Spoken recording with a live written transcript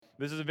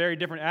This is a very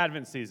different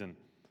Advent season.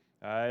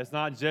 It's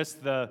not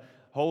just the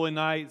Holy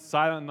Night,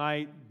 Silent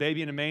Night,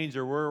 baby in a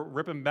manger. We're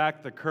ripping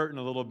back the curtain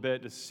a little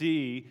bit to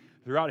see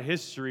throughout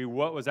history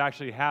what was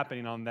actually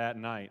happening on that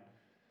night.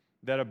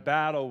 That a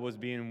battle was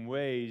being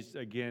waged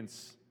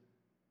against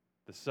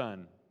the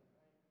Son.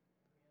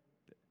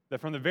 That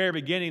from the very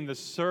beginning, the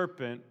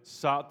serpent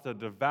sought to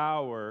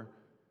devour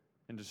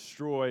and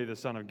destroy the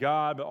Son of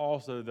God, but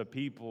also the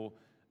people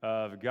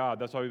of God.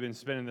 That's why we've been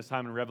spending this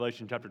time in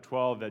Revelation chapter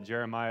 12 that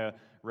Jeremiah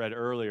read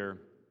earlier,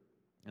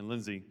 and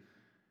Lindsay.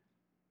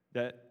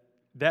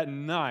 That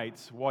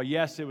night, while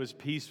yes, it was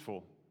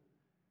peaceful,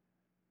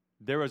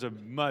 there was a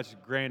much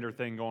grander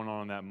thing going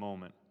on in that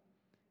moment.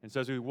 And so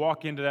as we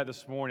walk into that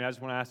this morning, I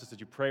just want to ask us that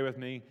you pray with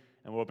me,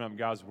 and we'll open up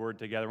God's Word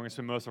together. We're going to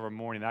spend most of our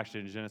morning actually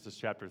in Genesis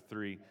chapter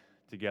 3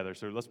 together.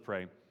 So let's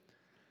pray.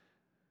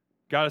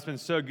 God, it's been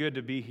so good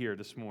to be here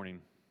this morning,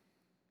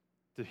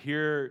 to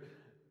hear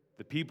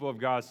the people of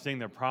God sing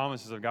the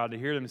promises of God, to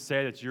hear them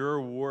say that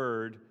your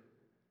Word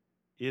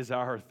is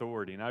our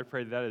authority. And I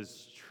pray that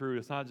is true.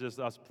 It's not just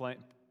us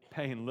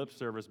paying lip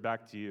service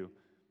back to you.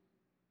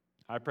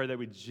 I pray that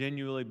we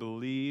genuinely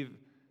believe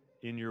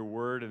in your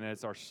word and that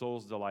it's our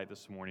soul's delight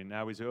this morning.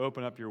 Now, as we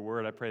open up your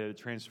word, I pray that it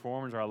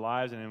transforms our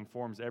lives and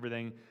informs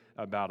everything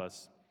about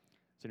us.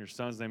 It's in your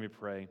Son's name we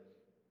pray.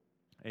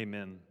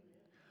 Amen.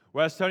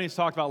 Well, as Tony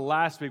talked about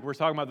last week, we're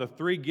talking about the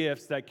three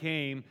gifts that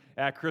came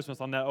at Christmas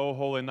on that Oh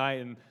Holy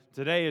Night. And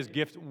today is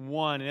gift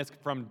one, and it's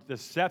from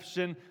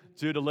deception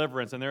to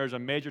deliverance. And there's a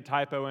major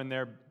typo in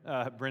there,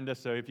 Brenda,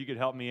 so if you could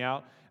help me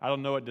out. I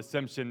don't know what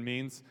deception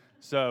means.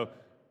 So,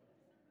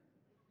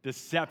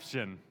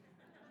 deception.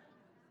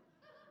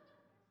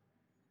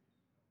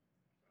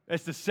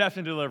 It's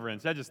deception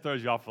deliverance. That just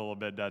throws you off a little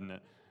bit, doesn't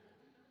it?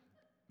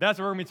 That's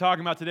what we're going to be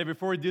talking about today.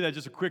 Before we do that,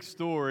 just a quick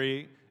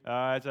story.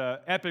 It's an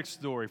epic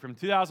story. From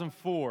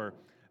 2004,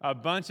 a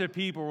bunch of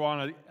people were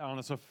on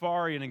a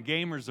safari in a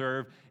game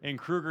reserve in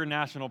Kruger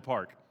National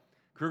Park.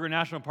 Kruger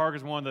National Park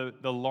is one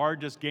of the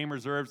largest game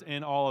reserves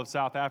in all of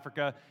South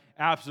Africa.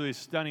 Absolutely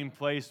stunning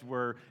place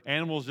where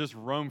animals just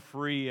roam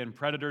free and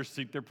predators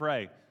seek their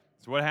prey.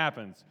 That's what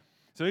happens.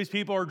 So these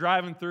people are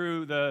driving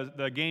through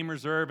the game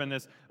reserve in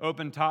this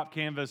open top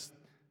canvas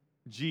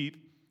Jeep,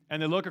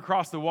 and they look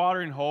across the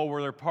watering hole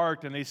where they're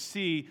parked, and they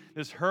see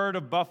this herd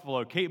of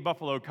buffalo, Cape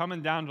buffalo,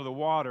 coming down to the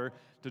water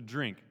to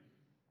drink.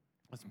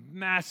 This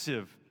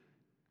massive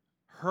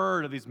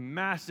herd of these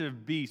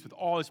massive beasts with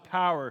all this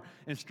power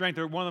and strength.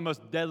 They're one of the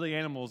most deadly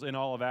animals in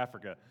all of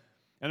Africa.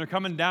 And they're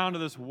coming down to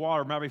this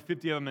water, maybe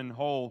 50 of them in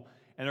whole,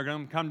 and they're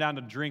going to come down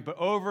to drink. But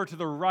over to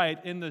the right,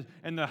 in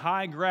the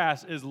high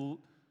grass, is a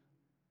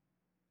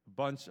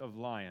bunch of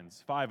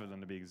lions, 5 of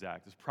them to be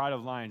exact. This pride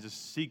of lions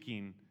just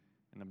seeking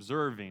and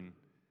observing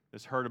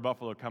this herd of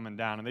buffalo coming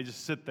down. And they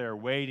just sit there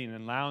waiting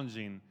and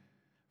lounging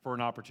for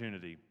an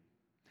opportunity.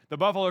 The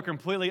buffalo are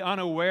completely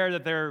unaware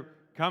that they're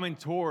coming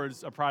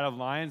towards a pride of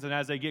lions, and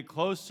as they get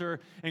closer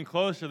and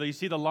closer, you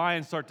see the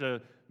lions start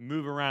to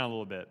move around a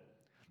little bit.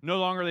 No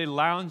longer are they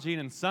lounging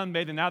and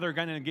sunbathing. Now they're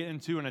going to get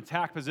into an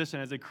attack position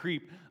as they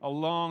creep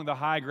along the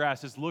high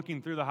grass, just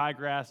looking through the high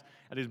grass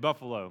at these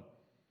buffalo.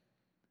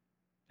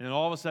 And then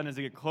all of a sudden, as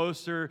they get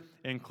closer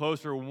and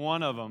closer,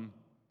 one of them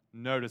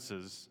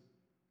notices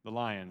the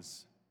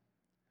lions.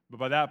 But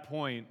by that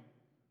point,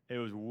 it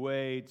was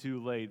way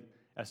too late.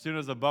 As soon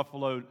as the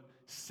buffalo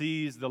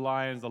sees the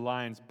lions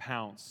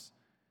pounce,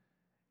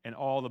 and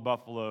all the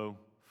buffalo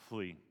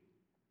flee.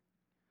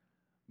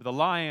 But the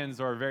lions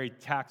are a very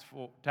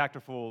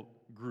tactful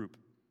group.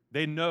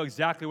 They know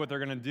exactly what they're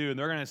going to do, and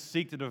they're going to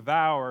seek to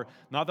devour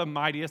not the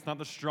mightiest, not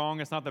the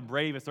strongest, not the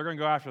bravest. They're going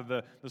to go after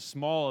the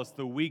smallest,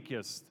 the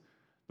weakest,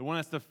 the one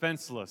that's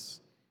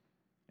defenseless.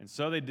 And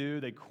so they do.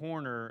 They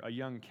corner a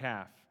young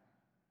calf,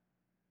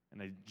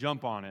 and they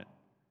jump on it,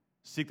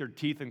 seek their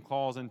teeth and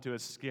claws into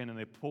its skin, and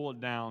they pull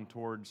it down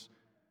towards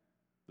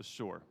the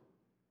shore.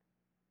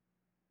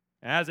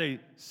 And as they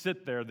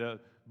sit there,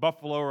 the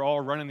buffalo are all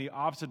running the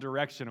opposite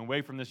direction,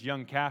 away from this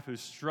young calf who's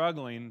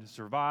struggling to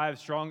survive,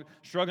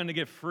 struggling to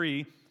get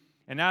free.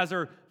 And as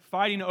they're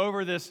fighting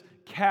over this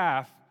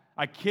calf,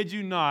 I kid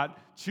you not,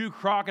 2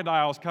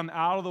 crocodiles come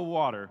out of the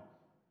water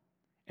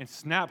and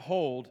snap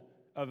hold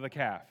of the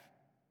calf.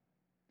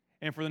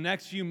 And for the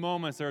next few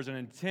moments, there's an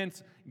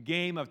intense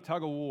game of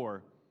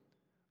tug-of-war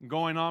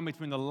going on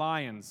between the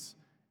lions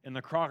and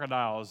the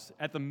crocodiles.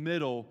 At the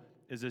middle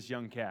is this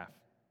young calf.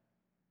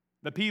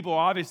 The people,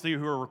 obviously,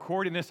 who are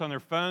recording this on their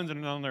phones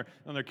and on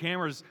their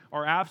cameras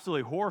are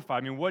absolutely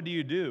horrified. I mean, what do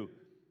you do?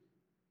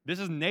 This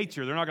is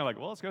nature. They're not going to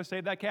well, let's go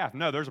save that calf.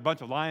 No, there's a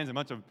bunch of lions, a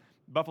bunch of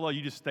buffalo.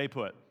 You just stay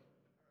put.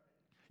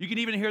 You can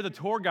even hear the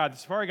tour guide, the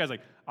safari guy's like,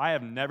 I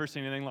have never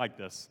seen anything like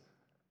this.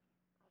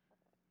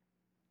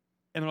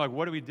 And they're like,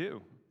 what do we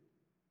do?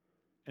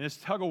 And this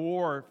tug of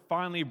war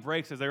finally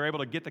breaks as they're able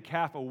to get the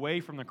calf away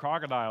from the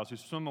crocodiles who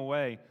swim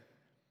away.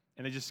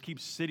 And they just keep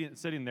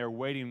sitting there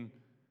waiting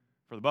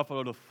for the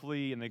buffalo to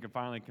flee, and they can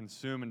finally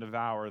consume and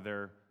devour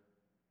their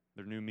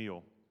new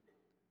meal.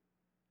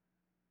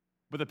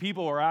 But the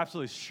people are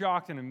absolutely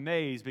shocked and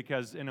amazed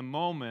because in a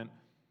moment,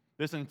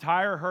 this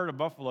entire herd of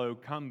buffalo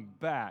come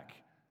back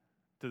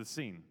to the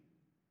scene.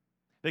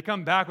 They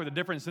come back with a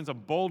different sense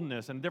of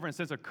boldness and a different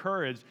sense of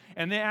courage,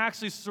 and they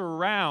actually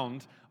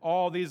surround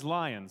all these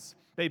lions.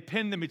 They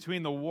pin them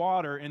between the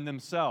water and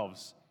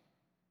themselves,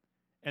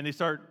 and they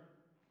start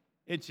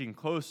inching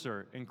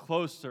closer and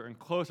closer and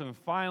closer, and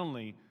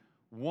finally,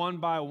 one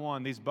by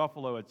one, these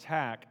buffalo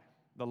attack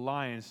the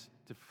lions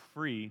to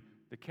free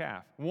the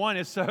calf. One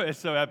is so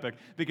epic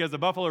because the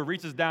buffalo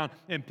reaches down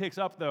and picks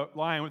up the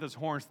lion with his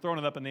horns, throwing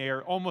it up in the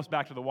air, almost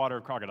back to the water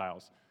of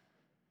crocodiles.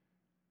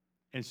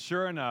 And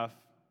sure enough,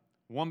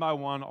 one by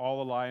one,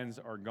 all the lions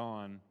are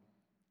gone,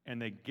 and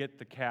they get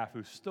the calf,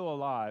 who's still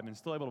alive and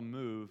still able to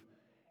move.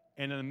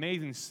 And an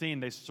amazing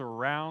scene, they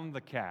surround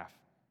the calf,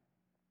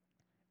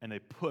 and they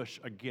push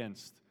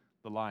against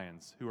the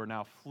lions, who are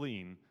now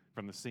fleeing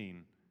from the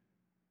scene.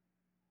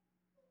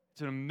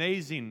 It's an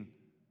amazing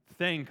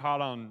thing caught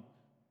on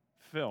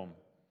film.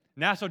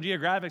 National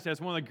Geographic says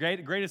it's one of the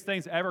greatest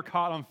things ever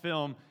caught on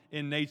film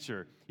in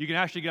nature. You can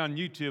actually get on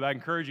YouTube. I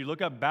encourage you,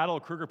 look up Battle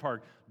of Kruger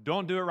Park.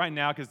 Don't do it right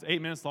now because it's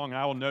 8 minutes long, and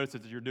I will notice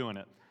it as you're doing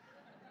it.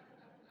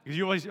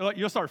 Because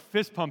you'll start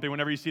fist pumping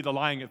whenever you see the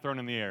lion get thrown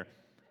in the air.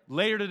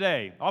 Later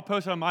today, I'll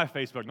post it on my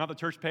Facebook, not the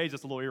church page,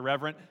 that's a little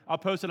irreverent. I'll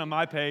post it on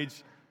my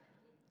page.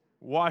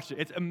 Watch it.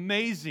 It's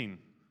amazing.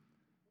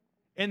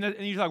 And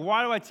you're like,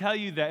 why do I tell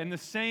you that? In the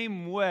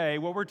same way,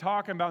 what we're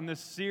talking about in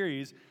this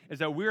series is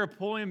that we are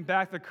pulling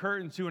back the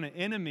curtain to an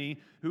enemy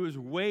who is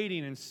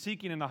waiting and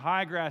seeking in the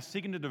high grass,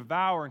 seeking to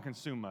devour and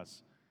consume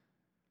us.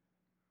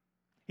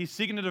 He's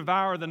seeking to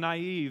devour the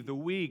naive, the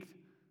weak,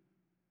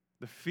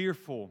 the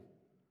fearful.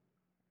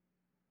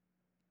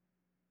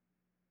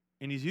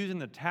 And he's using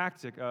the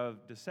tactic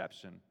of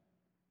deception.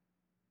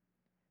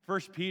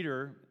 1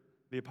 Peter,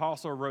 the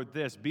apostle, wrote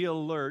this: be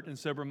alert and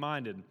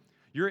sober-minded.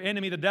 Your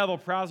enemy, the devil,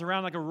 prowls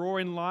around like a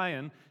roaring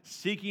lion,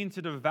 seeking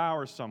to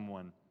devour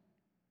someone.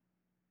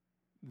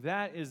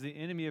 That is the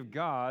enemy of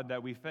God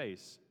that we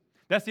face.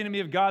 That's the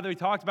enemy of God that we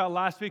talked about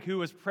last week, who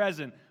was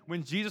present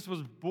when Jesus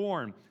was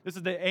born. This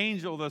is the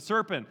angel, the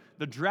serpent,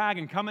 the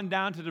dragon coming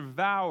down to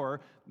devour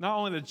not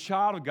only the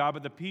child of God,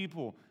 but the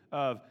people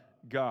of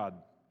God.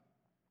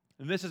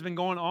 And this has been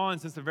going on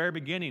since the very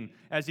beginning,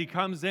 as he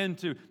comes in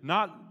to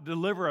not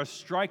deliver a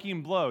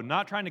striking blow,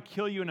 not trying to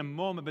kill you in a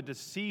moment, but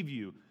deceive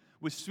you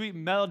with sweet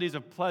melodies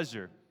of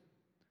pleasure,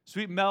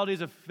 sweet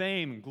melodies of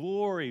fame,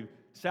 glory,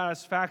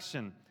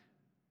 satisfaction.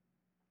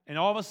 And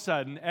all of a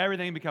sudden,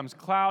 everything becomes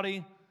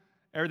cloudy,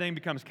 everything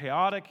becomes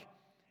chaotic,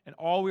 and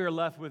all we are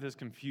left with is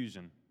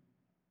confusion.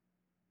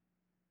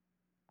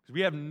 Because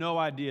we have no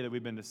idea that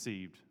we've been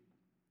deceived.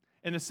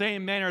 In the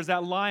same manner as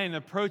that lion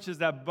approaches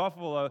that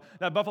buffalo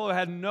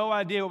had no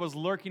idea what was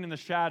lurking in the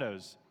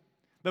shadows.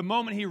 The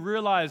moment he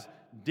realized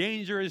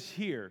danger is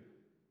here,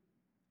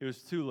 it was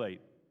too late.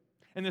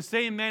 In the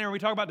same manner, when we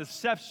talk about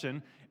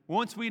deception,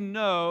 once we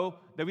know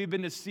that we've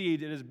been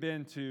deceived, it has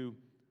been too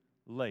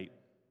late.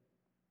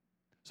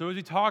 So as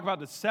we talk about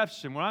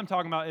deception, what I'm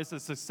talking about is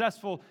a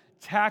successful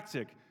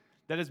tactic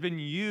that has been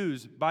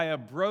used by a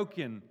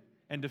broken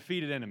and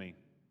defeated enemy.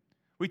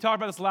 We talked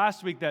about this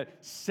last week,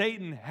 that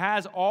Satan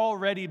has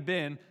already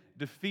been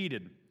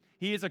defeated.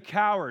 He is a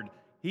coward.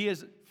 He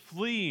is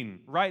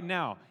fleeing right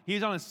now.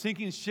 He's on a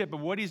sinking ship, but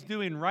what he's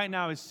doing right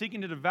now is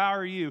seeking to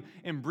devour you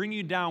and bring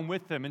you down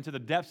with him into the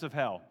depths of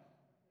hell.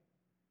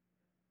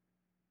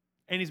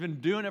 And he's been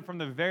doing it from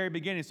the very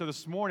beginning. So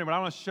this morning, what I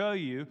want to show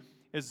you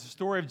is the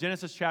story of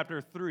Genesis chapter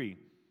 3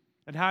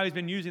 and how he's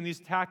been using these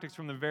tactics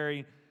from the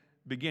very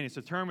beginning. So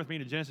turn with me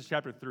to Genesis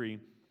chapter 3,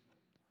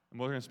 and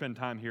we're going to spend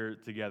time here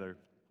together.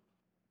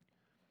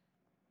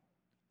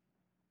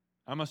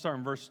 I'm going to start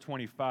in verse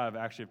 25,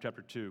 actually, of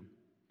chapter 2.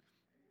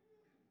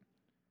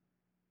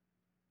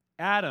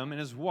 Adam and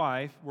his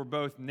wife were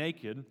both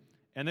naked,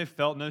 and they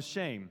felt no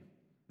shame.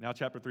 Now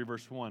chapter 3,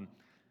 verse 1.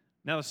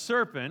 Now the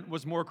serpent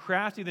was more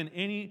crafty than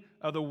any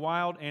of the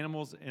wild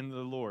animals in the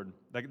Lord,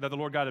 that the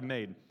Lord God had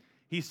made.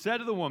 He said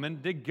to the woman,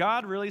 did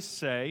God really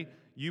say,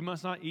 you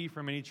must not eat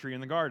from any tree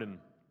in the garden?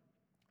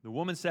 The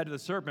woman said to the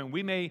serpent,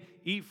 we may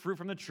eat fruit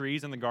from the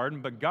trees in the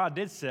garden, but God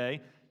did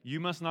say, you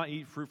must not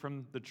eat fruit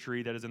from the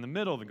tree that is in the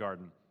middle of the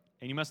garden,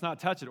 and you must not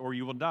touch it, or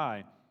you will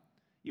die.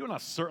 You will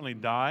not certainly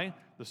die,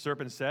 the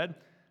serpent said.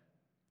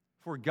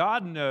 For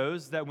God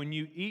knows that when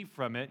you eat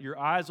from it, your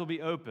eyes will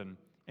be open,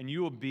 and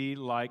you will be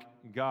like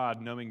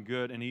God, knowing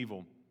good and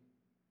evil.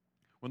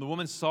 When the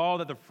woman saw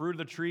that the fruit of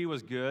the tree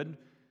was good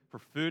for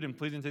food and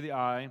pleasing to the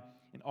eye,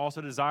 and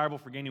also desirable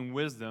for gaining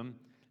wisdom,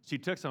 she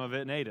took some of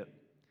it and ate it.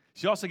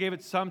 She also gave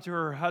it some to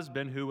her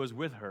husband who was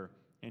with her,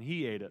 and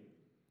he ate it.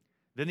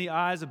 Then the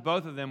eyes of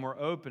both of them were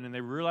open, and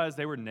they realized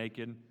they were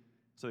naked,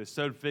 so they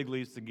sewed fig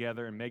leaves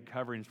together and made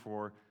coverings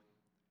for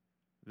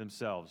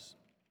themselves.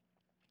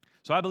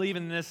 So I believe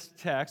in this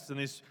text, in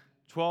these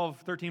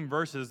 12, 13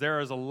 verses, there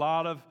is a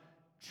lot of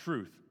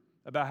truth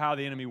about how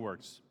the enemy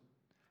works.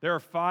 There are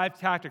 5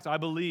 tactics, I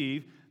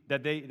believe,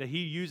 that he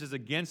uses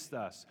against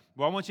us.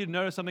 Well, I want you to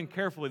notice something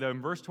carefully, though.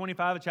 In verse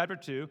 25 of chapter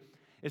 2,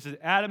 it says,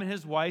 Adam and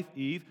his wife,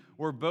 Eve,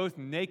 were both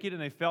naked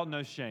and they felt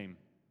no shame.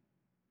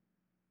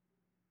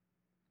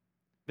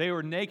 They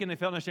were naked and they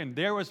felt no shame.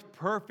 There was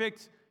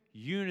perfect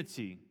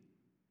unity,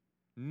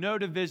 no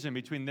division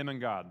between them and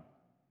God,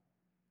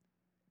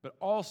 but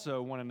also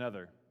one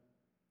another.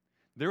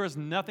 There was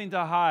nothing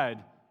to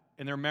hide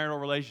in their marital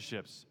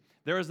relationships.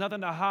 There was nothing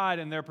to hide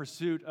in their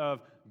pursuit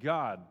of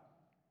God.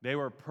 They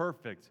were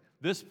perfect.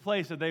 This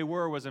place that they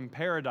were was in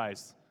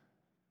paradise.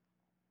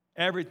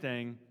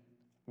 Everything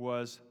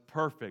was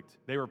perfect.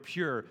 They were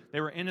pure.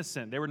 They were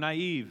innocent. They were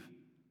naive.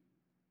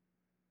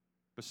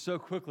 But so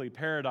quickly,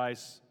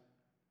 paradise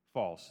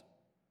falls.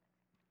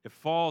 It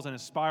falls and it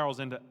spirals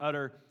into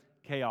utter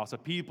chaos. A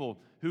people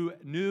who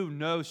knew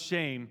no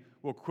shame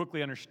will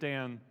quickly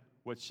understand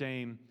what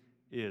shame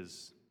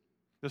is.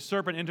 The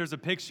serpent enters the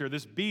picture,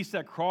 this beast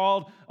that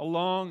crawled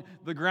along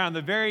the ground,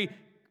 the very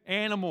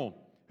animal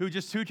who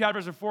just 2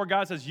 chapters before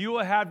God says, you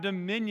will have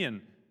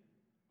dominion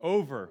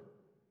over.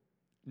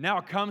 Now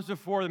it comes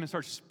before them and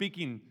starts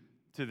speaking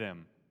to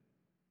them.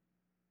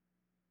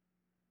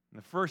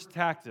 And the first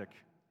tactic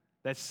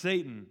that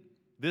Satan,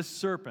 this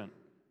serpent,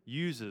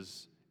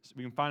 uses,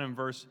 we can find in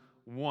verse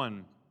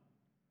 1.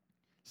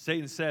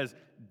 Satan says,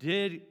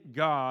 did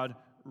God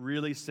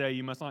really say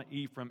you must not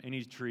eat from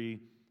any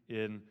tree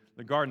in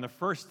the garden? The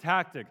first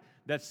tactic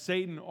that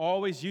Satan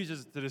always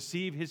uses to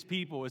deceive his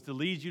people is to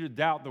lead you to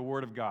doubt the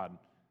Word of God.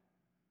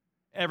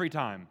 Every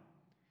time.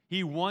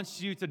 He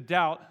wants you to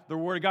doubt the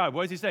Word of God.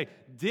 What does he say?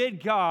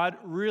 Did God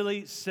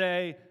really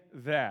say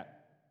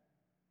that?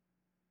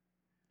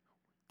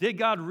 Did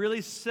God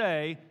really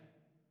say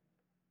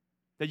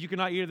that you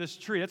cannot eat of this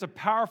tree? That's a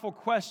powerful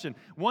question.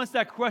 Once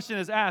that question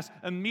is asked,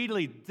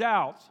 immediately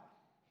doubt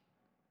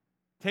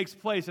takes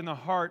place in the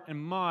heart and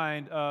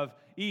mind of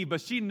Eve. But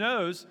she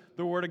knows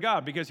the Word of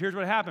God, because here's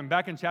what happened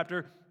back in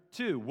chapter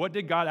 2. What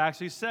did God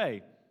actually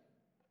say?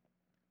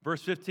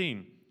 Verse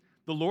 15.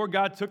 The Lord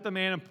God took the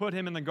man and put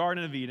him in the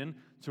Garden of Eden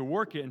to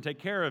work it and take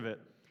care of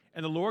it.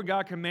 And the Lord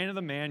God commanded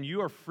the man,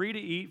 you are free to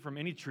eat from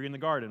any tree in the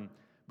garden,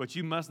 but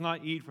you must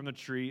not eat from the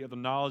tree of the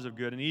knowledge of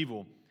good and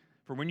evil.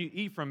 For when you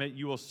eat from it,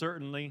 you will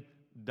certainly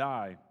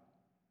die.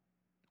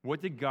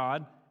 What did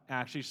God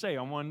actually say?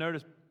 I want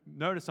to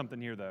notice something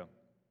here, though.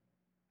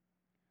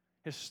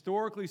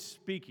 Historically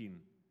speaking,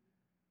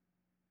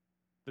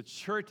 the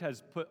church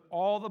has put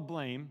all the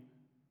blame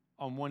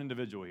on one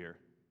individual here,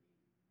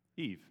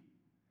 Eve.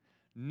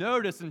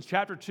 Notice in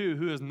chapter 2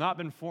 who has not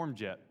been formed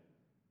yet.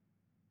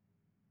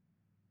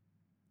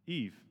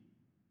 Eve.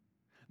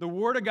 The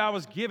Word of God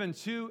was given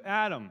to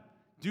Adam.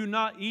 Do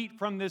not eat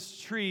from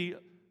this tree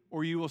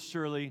or you will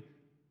surely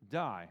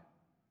die.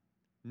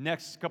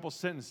 Next couple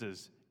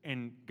sentences,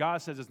 and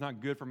God says it's not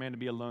good for man to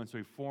be alone, so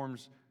he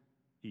forms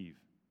Eve.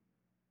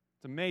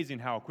 It's amazing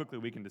how quickly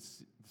we can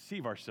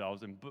deceive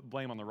ourselves and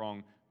blame on the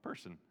wrong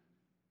person.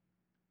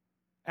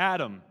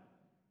 Adam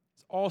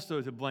is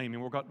also to blame,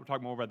 and we'll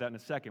talk more about that in a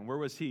second. Where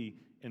was he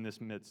in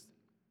this midst?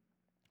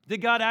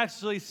 Did God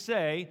actually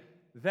say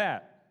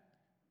that?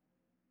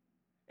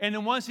 And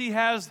then once he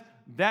has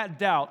that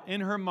doubt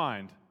in her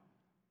mind,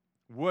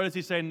 what does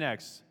he say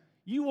next?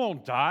 You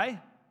won't die.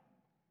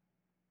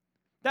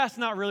 That's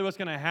not really what's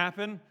going to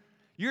happen.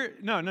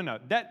 No.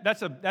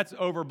 That's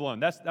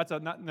overblown.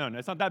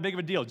 It's not that big of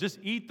a deal. Just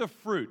eat the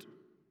fruit.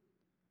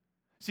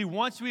 See,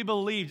 once we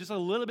believe just a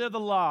little bit of the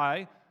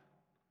lie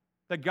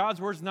that God's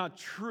word is not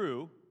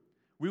true,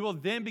 we will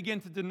then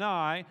begin to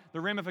deny the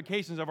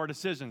ramifications of our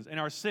decisions and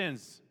our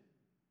sins.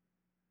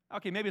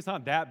 Okay, maybe it's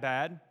not that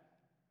bad.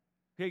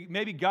 Okay,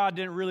 maybe God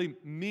didn't really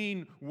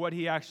mean what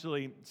he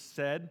actually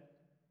said.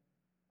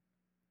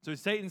 So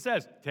Satan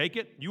says, take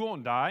it, you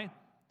won't die.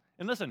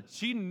 And listen,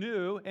 she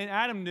knew, and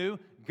Adam knew,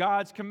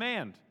 God's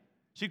command.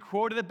 She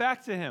quoted it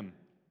back to him.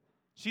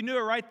 She knew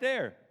it right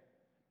there.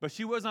 But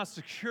she was not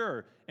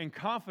secure and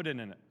confident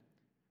in it,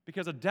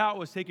 because a doubt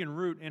was taking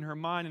root in her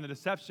mind, and the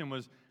deception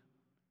was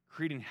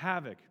creating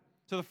havoc.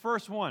 So the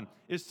first one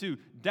is to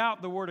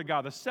doubt the Word of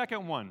God. The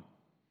second one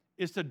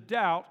is to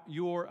doubt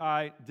your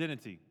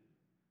identity.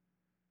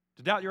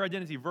 To doubt your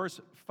identity. Verse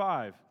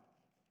 5.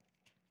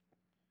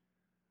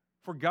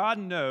 For God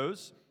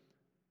knows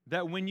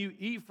that when you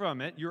eat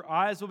from it, your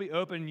eyes will be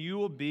open, and you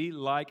will be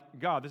like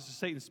God. This is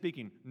Satan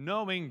speaking,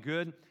 knowing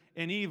good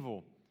and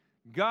evil.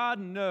 God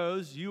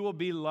knows you will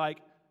be like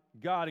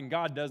God, and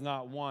God does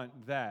not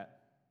want that.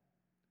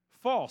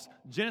 False.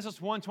 Genesis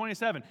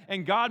 1:27.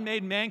 And God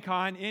made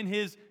mankind in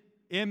his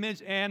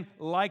image and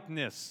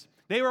likeness.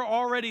 They were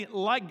already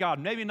like God.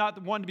 Maybe not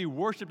the one to be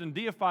worshiped and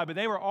deified, but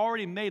they were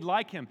already made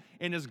like him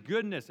in his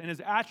goodness and his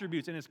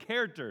attributes and his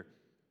character.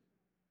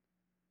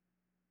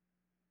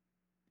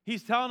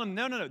 He's telling them,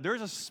 no.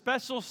 There's a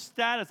special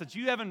status that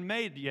you haven't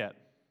made yet.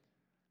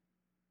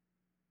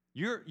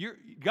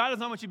 God does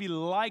not want you to be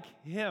like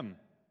him.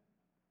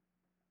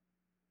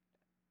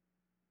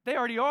 They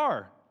already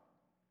are.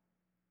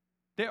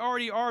 They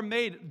already are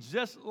made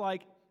just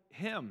like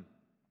him.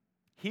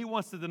 He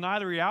wants to deny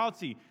the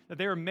reality that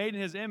they were made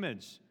in his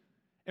image.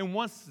 And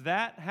once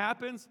that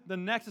happens, the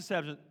next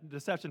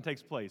deception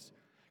takes place.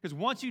 Because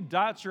once you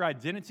doubt your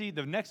identity,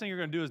 the next thing you're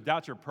going to do is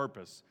doubt your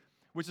purpose,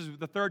 which is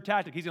the third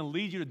tactic. He's going to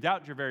lead you to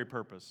doubt your very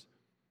purpose.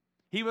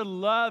 He would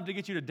love to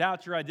get you to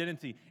doubt your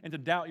identity and to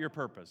doubt your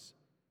purpose.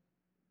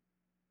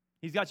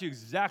 He's got you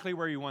exactly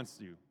where he wants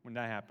you when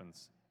that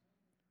happens.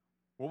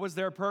 What was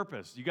their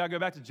purpose? You got to go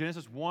back to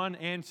Genesis 1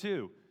 and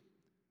 2.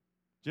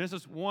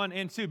 Genesis 1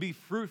 and 2, be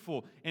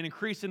fruitful and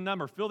increase in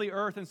number. Fill the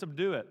earth and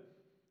subdue it.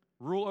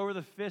 Rule over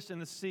the fish in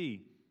the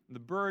sea, the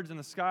birds in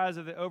the skies,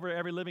 over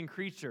every living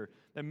creature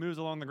that moves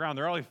along the ground.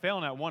 They're already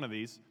failing at one of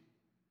these.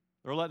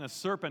 They're letting a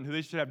serpent who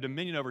they should have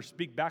dominion over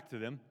speak back to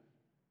them.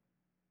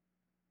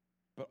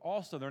 But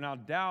also they're now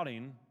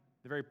doubting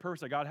the very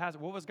purpose that God has.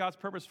 What was God's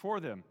purpose for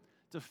them?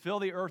 To fill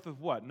the earth with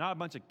what? Not a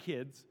bunch of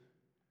kids.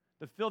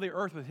 To fill the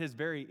earth with his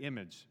very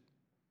image.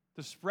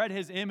 To spread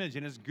his image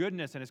and his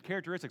goodness and his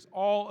characteristics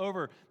all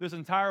over this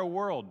entire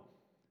world.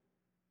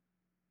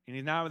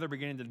 And now they're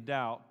beginning to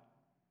doubt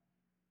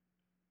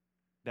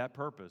that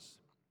purpose.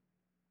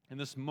 In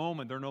this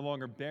moment, they're no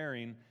longer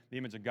bearing the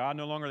image of God.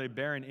 No longer are they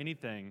bearing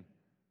anything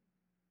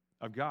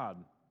of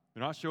God.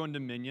 They're not showing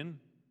dominion.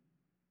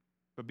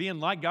 But being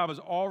like God was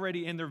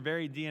already in their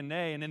very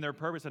DNA and in their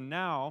purpose. And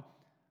now,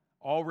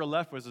 all we're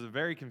left with is a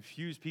very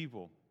confused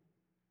people.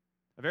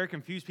 A very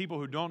confused people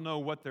who don't know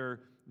what they're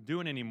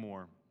doing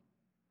anymore.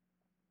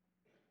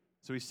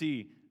 So we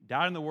see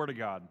doubting the Word of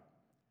God,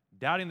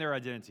 doubting their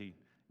identity,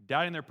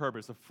 doubting their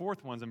purpose. The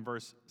fourth one's in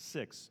verse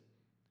 6.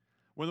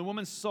 When the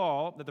woman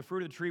saw that the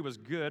fruit of the tree was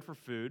good for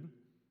food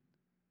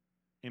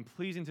and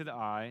pleasing to the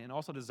eye and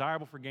also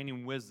desirable for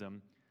gaining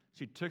wisdom,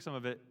 she took some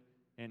of it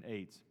and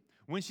ate.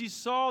 When she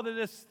saw that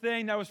this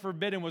thing that was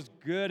forbidden was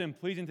good and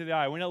pleasing to the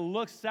eye, when it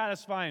looked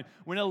satisfying,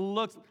 when it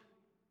looked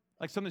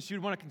like something she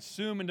would want to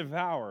consume and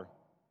devour,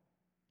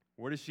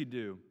 what does she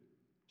do?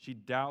 She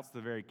doubts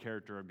the very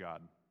character of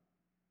God.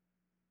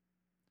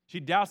 She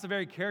doubts the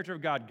very character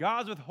of God.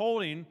 God's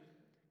withholding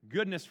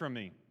goodness from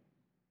me.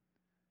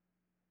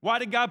 Why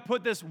did God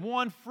put this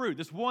one fruit,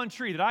 this one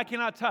tree that I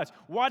cannot touch?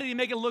 Why did he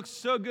make it look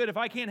so good if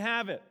I can't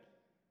have it?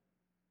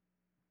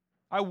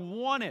 I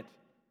want it.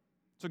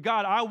 So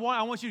God, I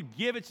want you to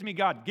give it to me,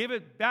 God. Give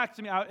it back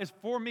to me. It's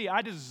for me.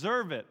 I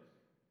deserve it.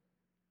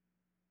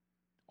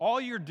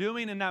 All you're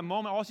doing in that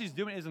moment, all she's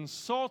doing is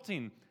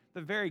insulting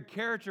the very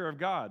character of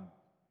God,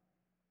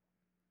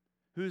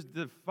 who's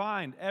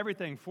defined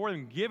everything for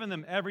them, given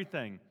them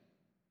everything.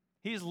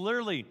 He's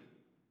literally,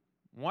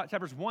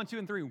 chapters 1, 2,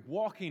 and 3,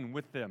 walking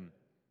with them.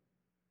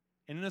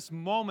 And in this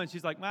moment,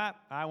 she's like,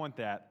 I want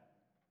that.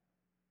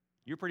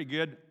 You're pretty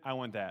good. I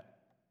want that.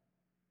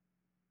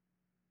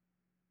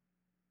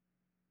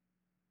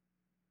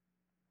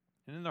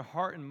 And in their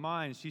heart and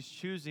mind, she's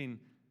choosing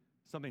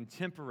something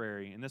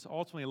temporary. And this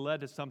ultimately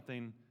led to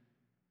something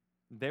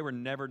they were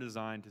never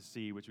designed to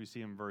see, which we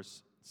see in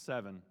verse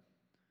 7.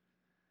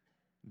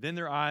 Then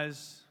their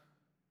eyes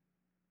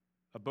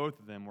of both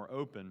of them were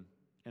open,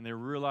 and they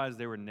realized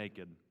they were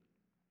naked.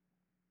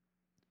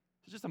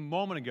 So just a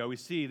moment ago, we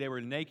see they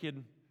were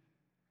naked,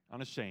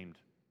 unashamed.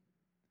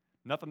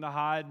 Nothing to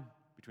hide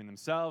between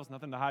themselves,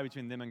 nothing to hide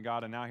between them and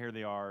God, and now here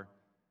they are,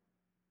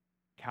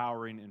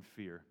 cowering in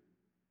fear,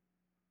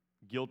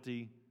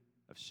 guilty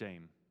of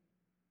shame.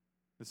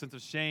 The sense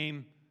of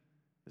shame,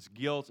 this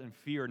guilt and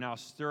fear now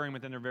stirring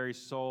within their very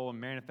soul and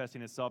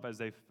manifesting itself as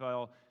they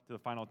fell to the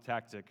final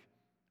tactic,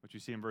 which we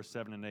see in verse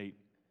 7 and 8,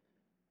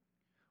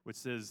 which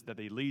says that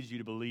they lead you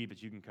to believe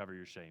that you can cover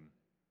your shame.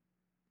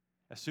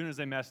 As soon as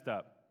they messed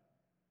up,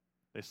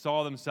 they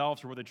saw themselves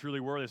for what they truly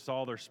were. They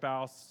saw their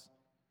spouse.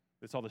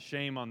 They saw the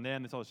shame on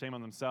them. They saw the shame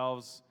on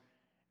themselves.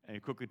 And they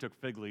quickly took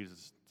fig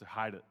leaves to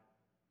hide it,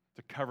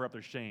 to cover up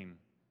their shame.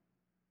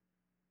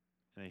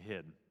 And they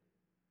hid.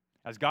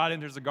 As God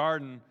enters the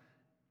garden,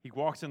 he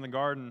walks in the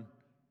garden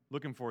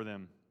looking for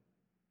them.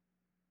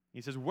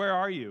 He says, "Where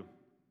are you?"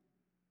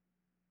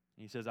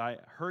 He says, "I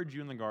heard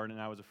you in the garden,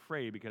 and I was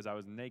afraid because I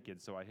was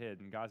naked, so I hid."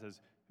 And God says,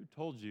 "Who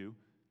told you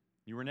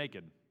you were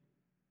naked?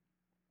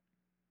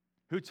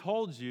 Who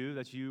told you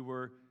that you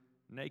were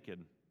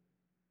naked?"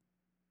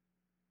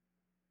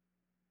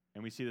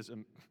 And we see this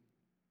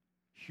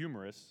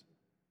humorous,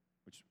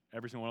 which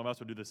every single one of us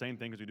would do the same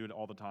thing because we do it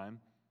all the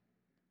time.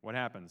 What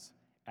happens?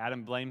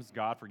 Adam blames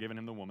God for giving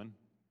him the woman.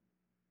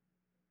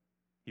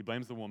 He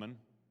blames the woman.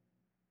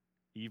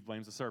 Eve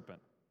blames the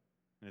serpent.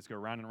 And it's go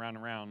round and round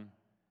and round,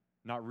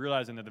 not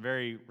realizing that the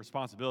very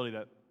responsibility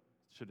that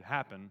should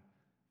happen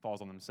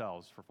falls on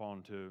themselves for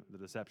falling to the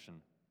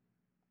deception.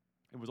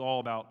 It was all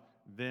about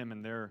them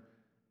and their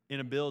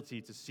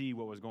inability to see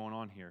what was going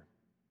on here.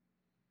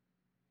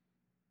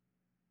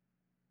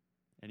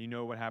 And you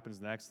know what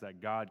happens next?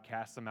 That God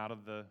casts them out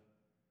of the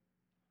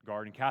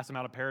garden, casts them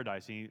out of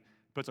paradise. He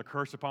puts a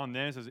curse upon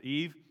them and says,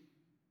 "Eve,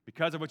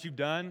 because of what you've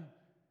done,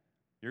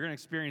 you're going to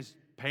experience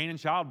pain in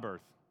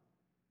childbirth.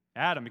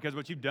 Adam, because of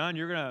what you've done,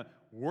 you're going to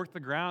work the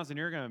grounds and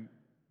you're going to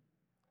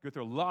go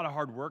through a lot of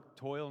hard work,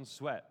 toil, and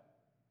sweat.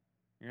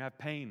 You're going to have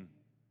pain."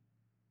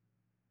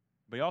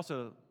 But he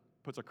also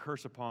puts a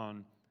curse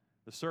upon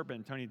the serpent,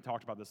 and Tony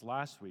talked about this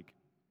last week,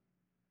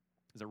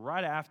 is that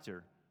right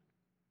after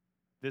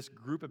this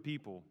group of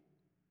people,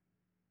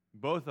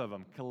 both of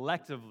them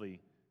collectively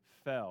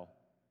fell,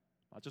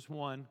 not just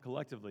one,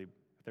 collectively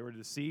But they were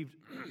deceived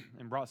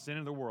and brought sin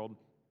into the world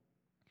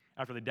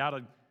after they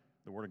doubted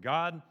the Word of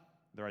God,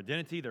 their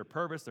identity, their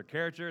purpose, their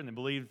character, and they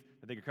believed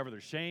that they could cover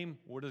their shame.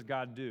 What does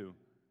God do?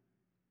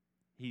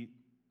 He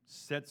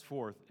sets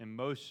forth in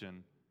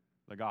motion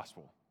the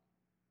gospel.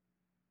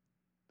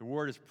 The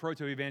word is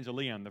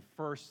proto-evangelion, the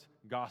first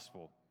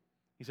gospel.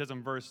 He says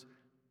in verse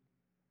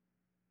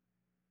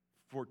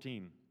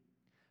 14,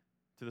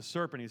 to the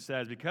serpent he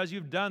says, because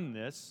you've done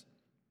this,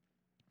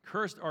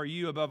 cursed are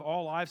you above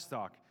all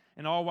livestock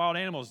and all wild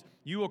animals.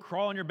 You will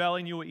crawl on your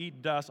belly and you will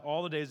eat dust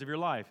all the days of your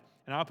life.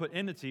 And I'll put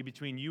enmity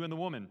between you and the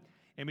woman,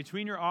 and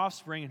between your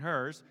offspring and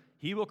hers.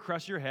 He will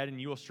crush your head and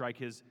you will strike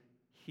his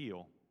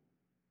heel.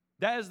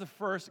 That is the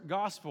first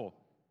gospel.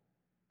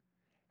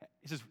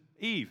 He says,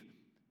 Eve,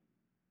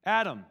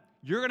 Adam,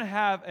 you're going to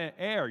have an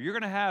heir. You're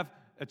going to have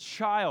a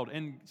child,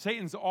 and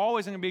Satan's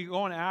always going to be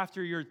going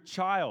after your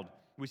child.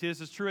 We see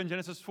this is true in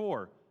Genesis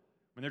 4,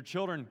 when their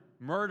children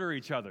murder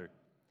each other.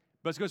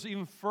 But it goes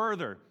even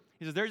further.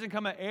 He says, there's going to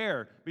come an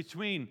heir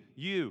between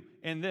you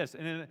and this.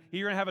 And then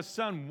you're going to have a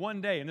son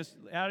one day, and this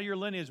out of your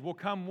lineage will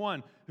come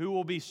one who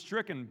will be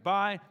stricken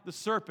by the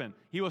serpent.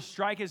 He will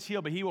strike his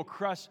heel, but he will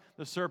crush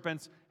the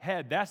serpent's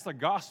head. That's the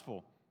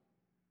gospel.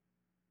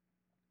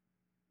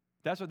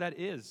 That's what that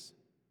is.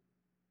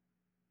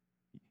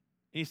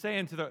 And he's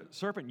saying to the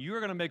serpent, you're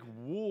going to make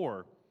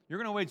war. You're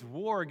going to wage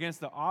war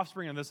against the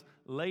offspring of this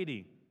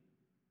lady.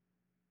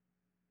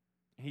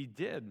 He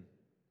did.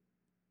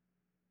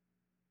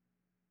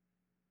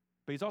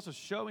 But he's also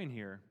showing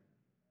here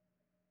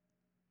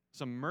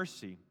some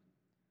mercy.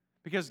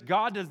 Because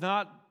God does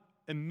not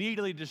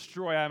immediately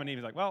destroy Adam and Eve.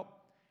 He's like, well,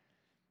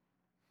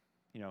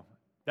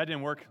 that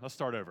didn't work. Let's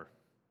start over.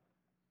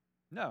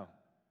 No.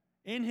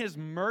 In his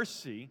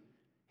mercy,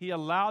 he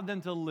allowed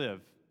them to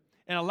live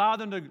and allowed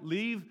them to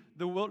leave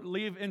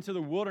into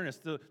the wilderness,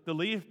 to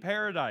leave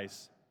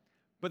paradise.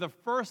 But the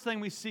first thing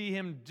we see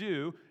him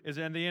do is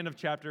at the end of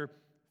chapter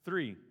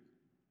 3.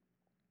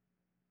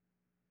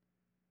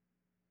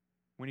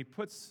 When he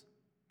puts,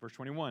 verse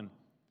 21,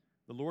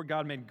 the Lord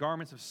God made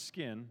garments of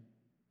skin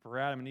for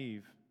Adam and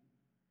Eve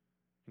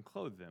and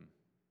clothed them.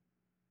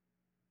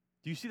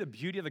 Do you see the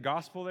beauty of the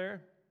gospel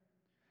there?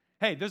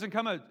 Hey, there's going to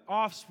come an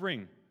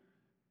offspring.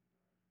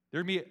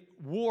 There'll be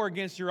war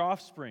against your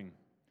offspring.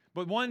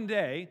 But one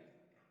day,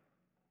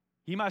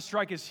 he might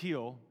strike his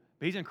heel,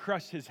 but he's going to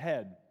crush his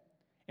head.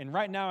 And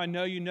right now, I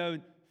know you know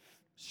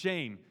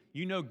shame.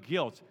 You know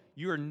guilt.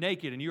 You are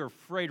naked and you are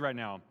afraid right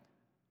now.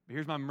 But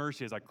here's my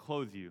mercy as I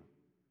clothe you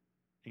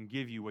and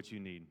give you what you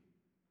need.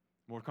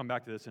 We'll come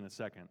back to this in a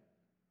second.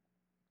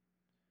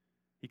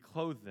 He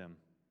clothed them.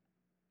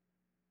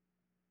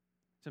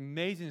 It's an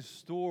amazing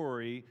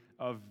story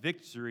of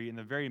victory in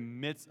the very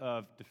midst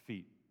of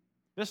defeat.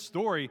 This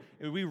story,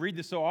 we read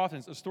this so often,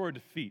 it's a story of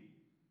defeat.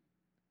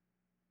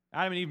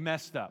 Adam and Eve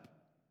messed up.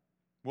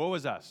 Woe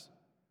was us.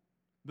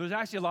 There's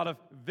actually a lot of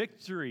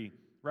victory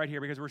right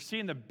here because we're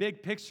seeing the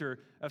big picture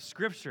of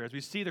Scripture as we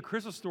see the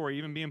Christmas story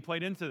even being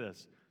played into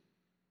this.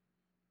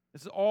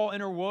 This is all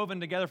interwoven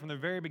together from the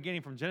very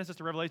beginning, from Genesis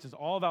to Revelation. It's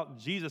all about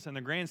Jesus and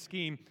the grand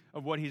scheme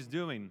of what he's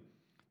doing.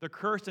 The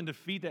curse and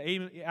defeat that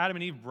Adam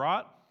and Eve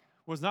brought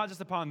was not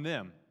just upon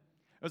them.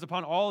 It was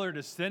upon all their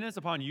descendants,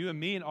 upon you and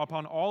me, and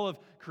upon all of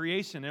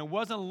creation. And it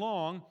wasn't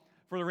long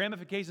for the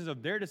ramifications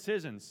of their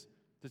decisions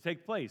to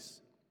take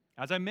place.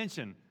 As I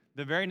mentioned,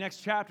 the very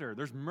next chapter,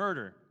 there's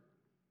murder.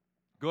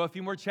 Go a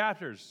few more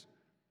chapters.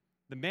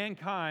 The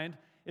mankind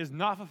is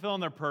not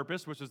fulfilling their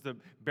purpose, which is to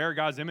bear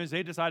God's image.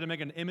 They decide to make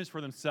an image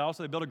for themselves,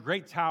 so they build a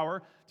great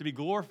tower to be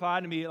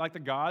glorified and be like the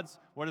gods.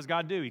 What does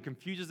God do? He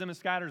confuses them and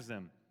scatters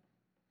them.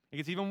 It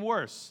gets even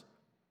worse.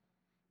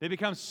 They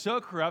become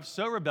so corrupt,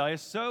 so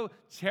rebellious, so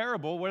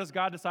terrible. What does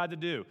God decide to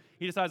do?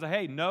 He decides,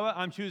 hey, Noah,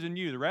 I'm choosing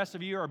you. The rest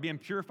of you are being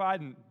purified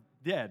and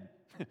dead.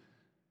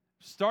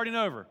 Starting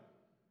over.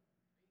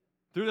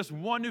 Through this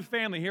one new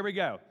family, here we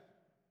go.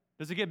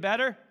 Does it get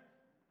better?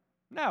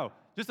 No.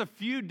 Just a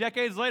few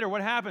decades later,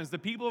 what happens? The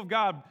people of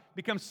God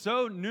become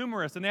so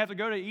numerous, and they have to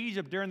go to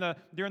Egypt during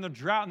the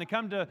drought, and they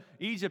come to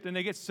Egypt, and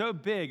they get so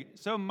big,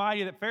 so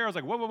mighty that Pharaoh's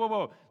like,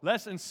 whoa,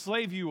 let's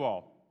enslave you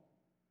all.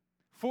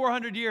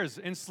 400 years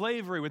in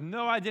slavery with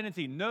no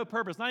identity, no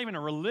purpose, not even a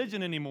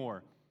religion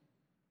anymore.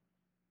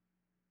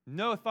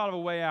 No thought of a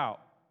way out.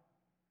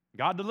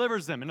 God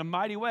delivers them in a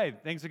mighty way.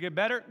 Things will get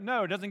better?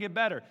 No, it doesn't get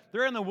better.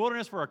 They're in the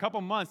wilderness for a couple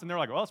months, and they're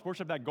like, well, let's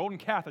worship that golden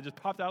calf that just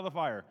popped out of the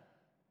fire.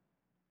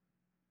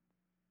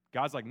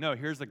 God's like, no,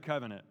 here's the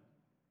covenant.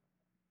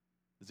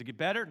 Does it get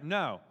better?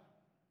 No.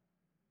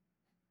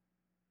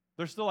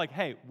 They're still like,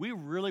 hey, we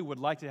really would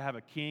like to have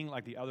a king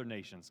like the other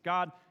nations.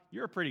 God,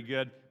 you're pretty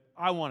good.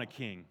 I want a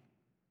king.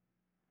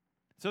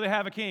 So they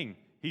have a king.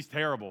 He's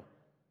terrible.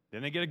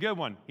 Then they get a good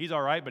one. He's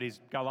all right, but he's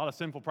got a lot of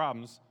sinful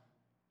problems.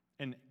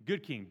 And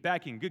good king,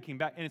 bad king, good king,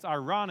 bad. And it's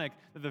ironic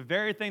that the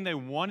very thing they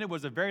wanted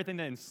was the very thing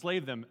that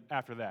enslaved them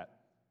after that.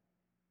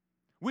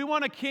 We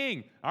want a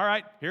king. All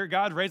right, here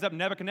God raised up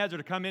Nebuchadnezzar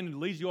to come in and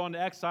lead you on to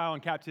exile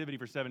and captivity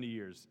for 70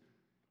 years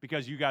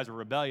because you guys are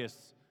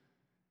rebellious,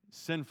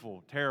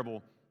 sinful,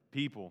 terrible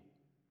people.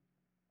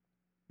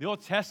 The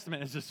Old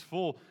Testament is just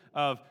full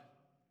of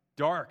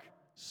dark,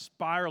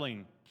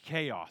 spiraling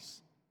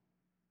chaos.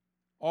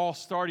 All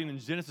starting in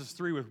Genesis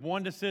 3 with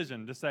one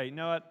decision to say, you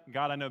know what,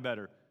 God, I know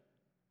better.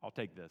 I'll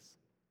take this.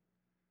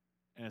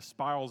 And it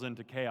spirals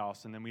into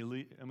chaos, and then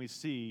we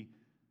see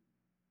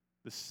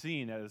the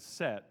scene that is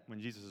set when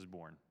Jesus is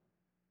born.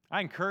 I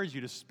encourage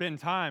you to spend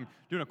time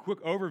doing a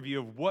quick overview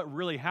of what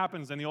really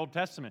happens in the Old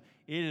Testament.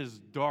 It is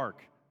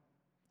dark.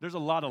 There's a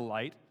lot of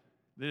light.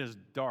 It is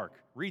dark.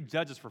 Read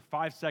Judges for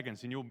 5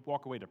 seconds, and you'll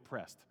walk away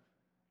depressed.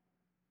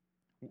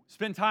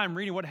 Spend time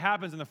reading what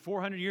happens in the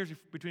 400 years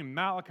between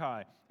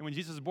Malachi and when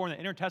Jesus is born, the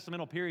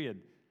intertestamental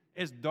period.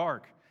 It's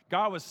dark.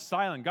 God was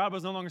silent. God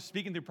was no longer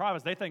speaking through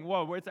prophets. They think,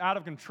 whoa, it's out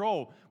of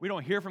control. We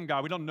don't hear from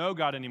God. We don't know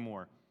God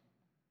anymore.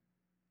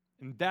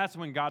 And that's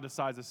when God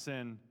decides to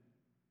send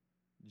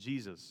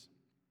Jesus.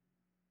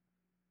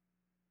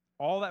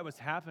 All that was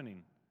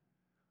happening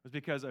was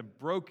because a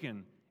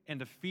broken and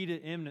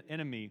defeated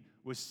enemy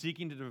was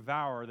seeking to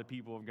devour the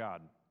people of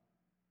God.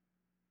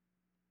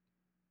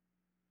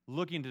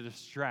 Looking to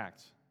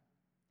distract.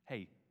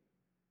 Hey,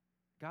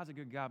 God's a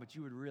good God, but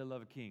you would really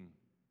love a king.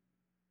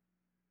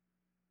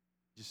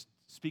 Just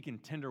speaking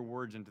tender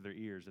words into their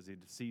ears as he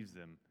deceives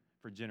them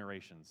for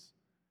generations.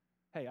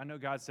 Hey, I know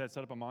God said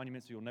set up a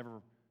monument so you'll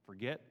never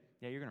forget.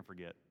 Yeah, you're going to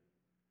forget.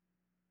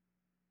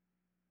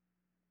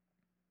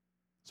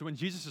 So when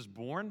Jesus is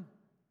born,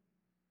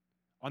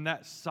 on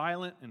that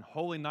silent and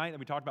holy night that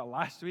we talked about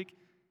last week,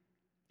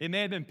 it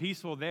may have been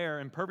peaceful there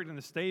and perfect in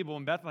the stable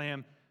in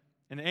Bethlehem,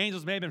 and the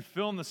angels may have been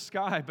filling the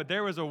sky, but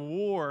there was a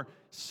war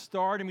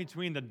starting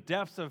between the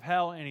depths of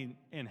hell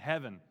and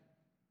heaven.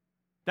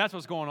 That's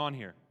what's going on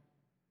here.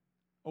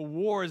 A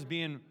war is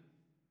being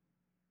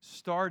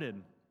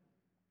started.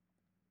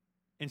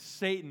 And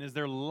Satan is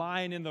there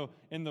lying in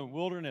the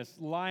wilderness,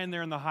 lying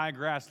there in the high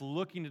grass,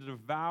 looking to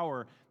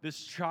devour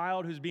this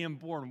child who's being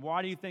born.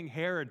 Why do you think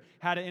Herod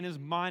had it in his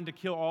mind to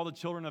kill all the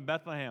children of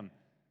Bethlehem?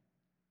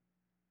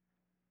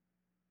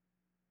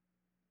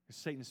 Because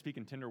Satan is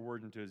speaking tender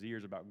words into his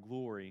ears about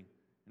glory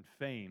and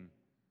fame,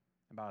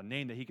 about a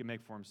name that he could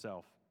make for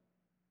himself.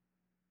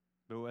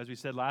 But as we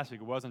said last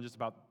week, it wasn't just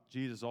about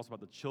Jesus, it's also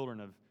about the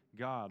children of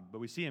God. But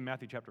we see in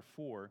Matthew chapter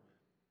 4,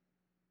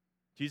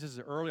 Jesus is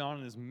early on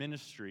in his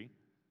ministry.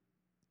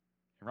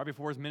 And right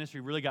before his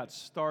ministry really got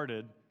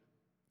started,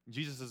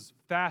 Jesus is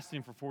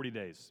fasting for 40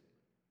 days.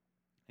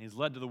 And he's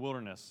led to the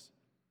wilderness.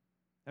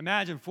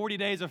 Imagine 40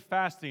 days of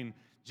fasting.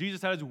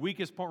 Jesus at his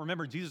weakest point.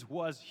 Remember, Jesus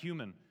was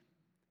human.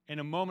 In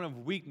a moment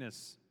of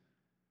weakness,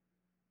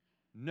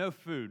 no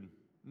food,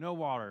 no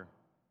water.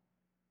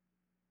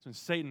 So when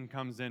Satan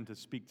comes in to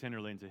speak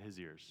tenderly into his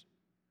ears.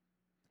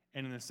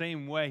 And in the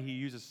same way, he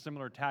uses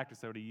similar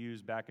tactics that he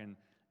used back in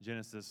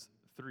Genesis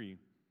 3.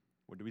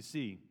 What do we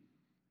see?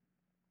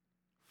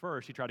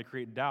 First, he tried to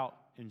create doubt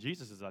in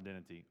Jesus'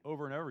 identity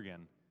over and over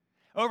again.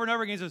 Over and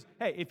over again, he says,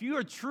 hey, if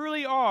you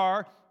truly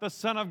are the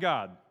Son of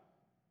God,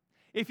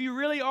 if you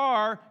really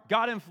are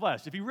God in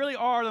flesh, if you really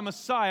are the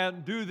Messiah,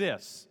 do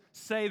this,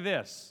 say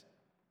this.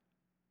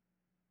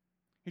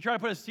 He tried to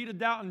put a seed of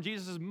doubt in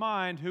Jesus'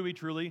 mind who he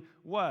truly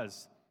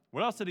was.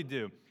 What else did he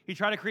do? He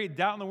tried to create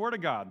doubt in the Word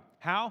of God.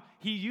 How?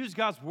 He used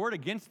God's Word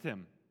against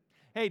him.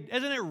 Hey,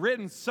 isn't it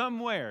written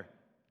somewhere?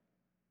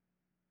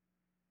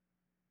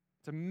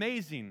 It's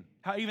amazing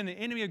how even the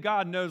enemy of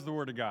God knows the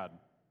Word of God.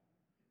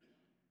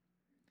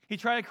 He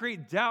tried to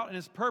create doubt in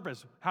his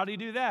purpose. How did he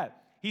do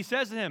that? He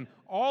says to him,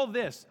 all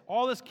this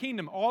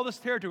kingdom, all this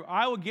territory,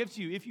 I will give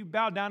to you if you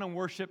bow down and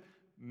worship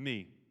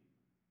me.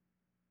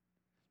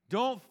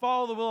 Don't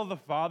follow the will of the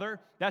Father.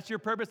 That's your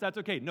purpose. That's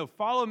okay. No,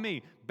 follow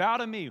me. Bow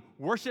to me.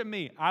 Worship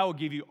me. I will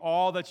give you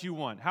all that you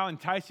want. How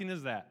enticing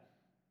is that?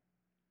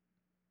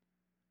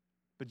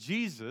 But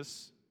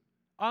Jesus,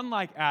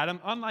 unlike Adam,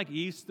 unlike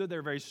Eve, stood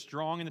there very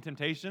strong in the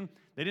temptation.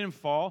 They didn't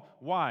fall.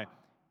 Why?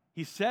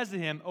 He says to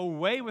him,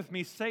 away with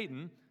me,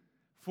 Satan,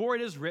 for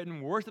it is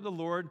written, worship the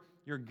Lord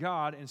your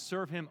God and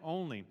serve him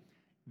only.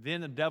 Then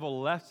the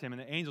devil left him,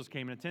 and the angels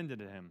came and attended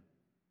to him.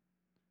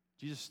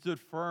 Jesus stood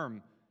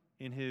firm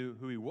in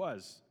who he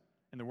was,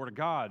 in the Word of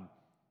God,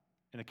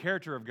 in the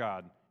character of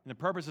God, in the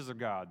purposes of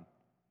God.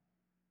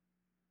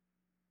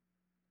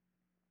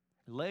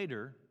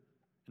 Later,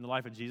 in the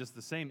life of Jesus,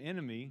 the same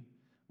enemy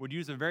would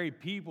use the very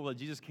people that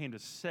Jesus came to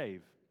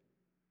save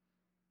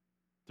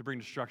to bring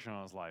destruction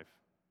on his life.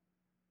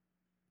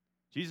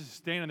 Jesus is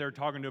standing there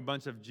talking to a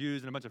bunch of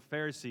Jews and a bunch of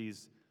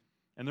Pharisees,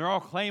 and they're all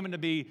claiming to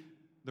be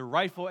the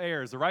rightful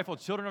heirs, the rightful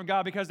children of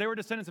God, because they were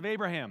descendants of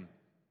Abraham.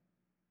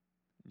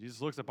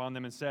 Jesus looks upon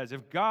them and says,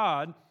 if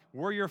God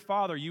were your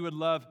father, you would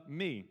love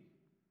me.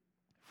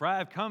 For I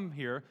have come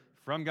here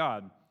from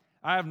God.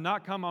 I have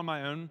not come on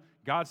my own.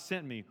 God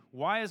sent me.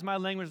 Why is my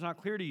language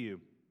not clear to you?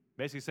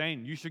 Basically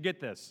saying, you should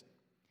get this.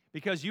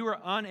 Because you are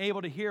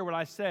unable to hear what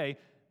I say,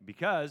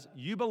 because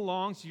you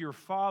belong to your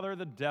father,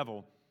 the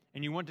devil,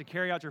 and you want to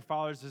carry out your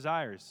father's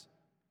desires.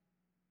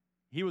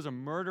 He was a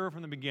murderer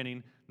from the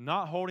beginning,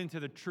 not holding to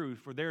the truth,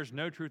 for there is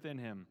no truth in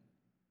him.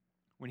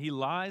 When he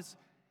lies,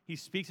 he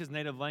speaks his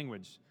native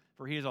language,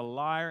 for he is a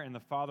liar and the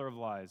father of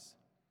lies.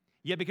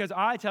 Yet because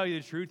I tell you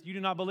the truth, you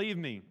do not believe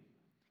me.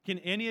 Can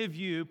any of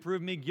you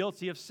prove me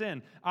guilty of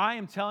sin? I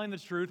am telling the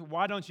truth.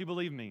 Why don't you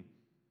believe me?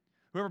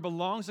 Whoever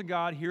belongs to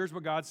God hears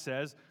what God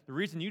says. The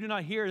reason you do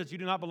not hear is that you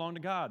do not belong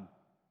to God.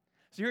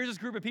 So here's this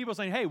group of people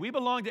saying, hey, we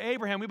belong to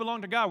Abraham. We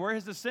belong to God. We're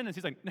his descendants.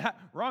 He's like, nah,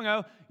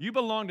 wrong-o. You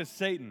belong to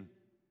Satan.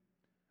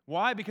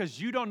 Why? Because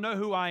you don't know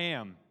who I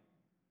am.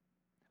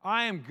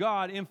 I am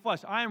God in flesh.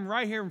 I am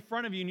right here in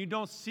front of you, and you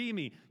don't see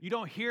me. You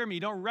don't hear me.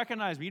 You don't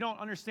recognize me. You don't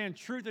understand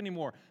truth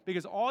anymore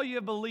because all you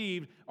have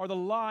believed are the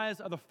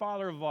lies of the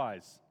father of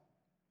lies.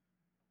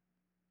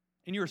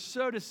 And you are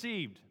so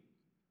deceived.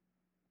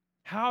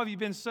 How have you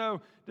been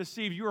so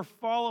deceived? You are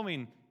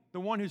following the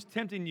one who's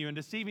tempting you and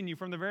deceiving you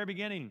from the very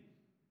beginning.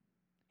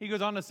 He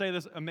goes on to say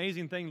this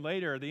amazing thing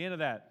later at the end of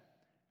that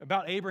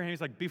about Abraham. He's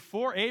like,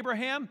 before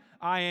Abraham,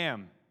 I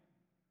am.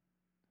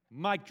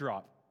 Mic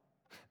drop.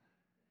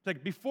 It's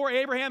like, before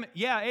Abraham,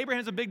 yeah,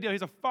 Abraham's a big deal.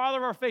 He's a father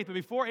of our faith. But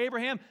before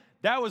Abraham,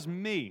 that was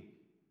me.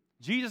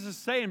 Jesus is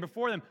saying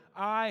before them,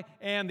 I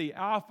am the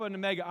Alpha and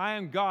Omega. I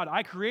am God.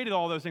 I created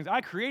all those things.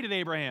 I created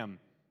Abraham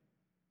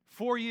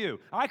for you.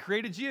 I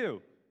created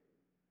you.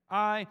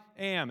 I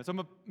am. It's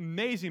an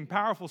amazing,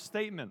 powerful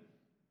statement.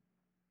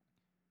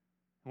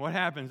 What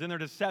happens? In their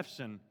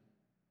deception,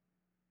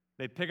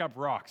 they pick up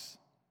rocks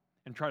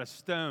and try to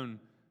stone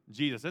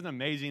Jesus. Isn't it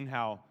amazing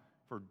how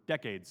for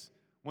decades,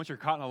 once you're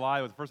caught in a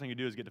lie, the first thing you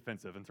do is get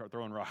defensive and start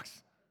throwing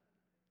rocks.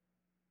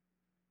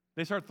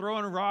 They start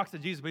throwing rocks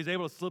at Jesus, but he's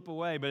able to slip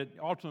away. But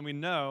ultimately, we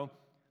know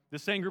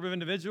this same group of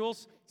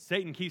individuals,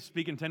 Satan keeps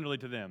speaking tenderly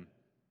to them.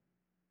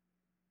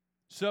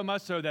 So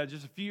much so that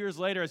just a few years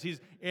later, as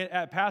he's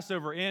at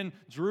Passover in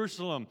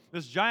Jerusalem,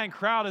 this giant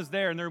crowd is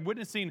there, and they're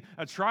witnessing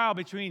a trial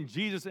between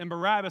Jesus and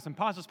Barabbas and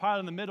Pontius Pilate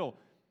in the middle.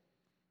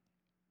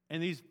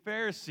 And these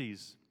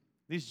Pharisees,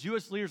 these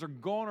Jewish leaders are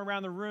going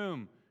around the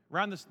room,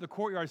 around the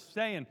courtyard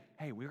saying,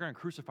 hey, we're going to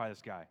crucify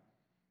this guy.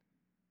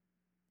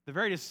 The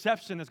very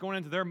deception that's going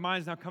into their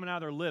minds now coming out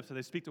of their lips as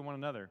they speak to one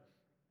another.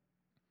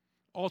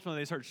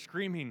 Ultimately, they start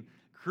screaming,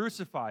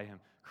 crucify him,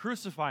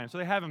 crucify him. So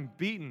they have him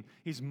beaten,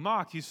 he's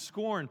mocked, he's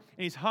scorned,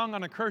 and he's hung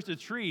on a cursed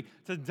tree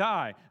to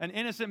die, an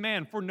innocent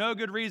man for no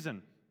good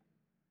reason.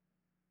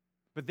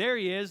 But there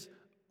he is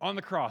on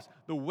the cross,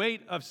 the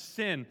weight of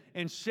sin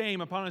and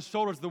shame upon his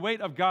shoulders, the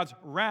weight of God's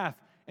wrath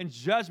and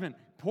judgment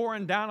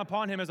pouring down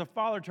upon him as a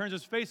father turns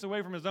his face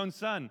away from his own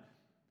son,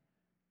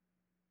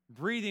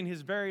 breathing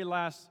his very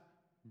last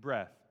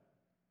breath.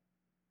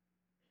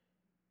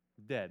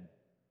 Dead.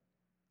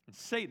 And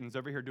Satan's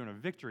over here doing a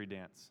victory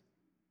dance.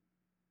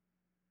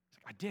 He's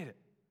like, I did it.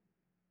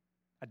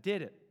 I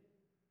did it.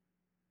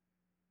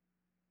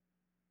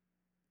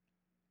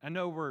 I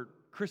know we're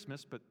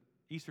Christmas, but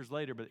Easter's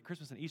later, but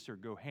Christmas and Easter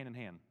go hand in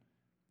hand.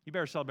 You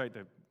better celebrate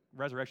the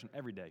resurrection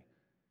every day.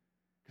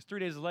 Because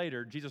 3 days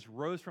later, Jesus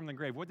rose from the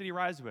grave. What did he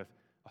rise with?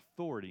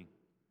 Authority,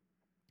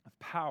 of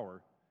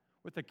power,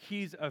 with the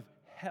keys of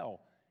hell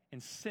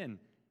and sin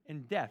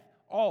and death.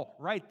 All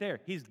right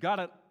there. He's got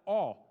it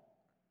all.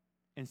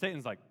 And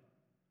Satan's like,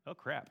 oh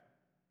crap.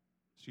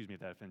 Excuse me if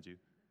that offends you.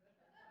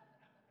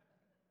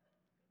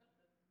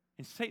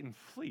 And Satan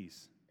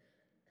flees.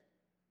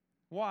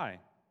 Why?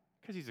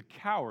 Because he's a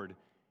coward.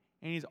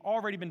 And he's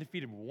already been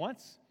defeated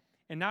once.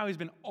 And now he's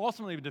been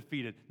ultimately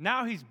defeated.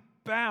 Now he's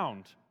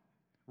bound.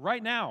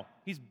 Right now,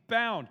 he's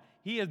bound.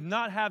 He does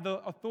not have the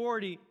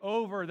authority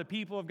over the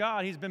people of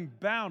God. He's been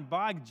bound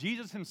by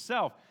Jesus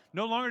himself.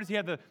 No longer does he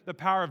have the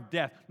power of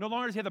death. No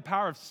longer does he have the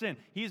power of sin.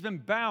 He's been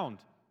bound.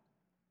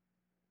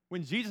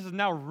 When Jesus is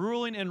now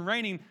ruling and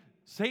reigning,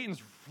 Satan's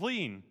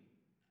fleeing.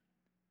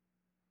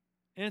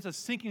 And it's a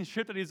sinking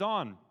ship that he's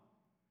on.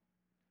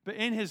 But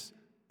in his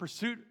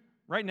pursuit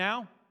right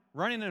now,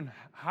 running and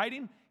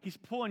hiding, he's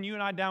pulling you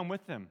and I down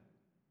with him,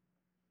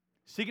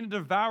 seeking to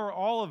devour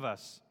all of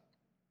us.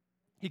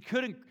 He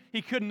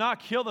could not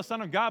kill the Son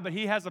of God, but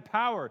he has the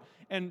power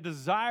and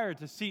desire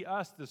to see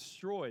us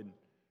destroyed.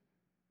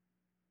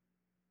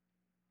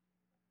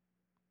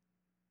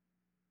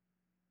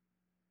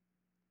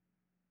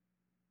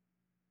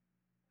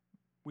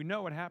 We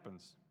know what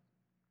happens.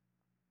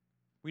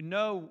 We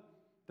know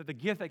that the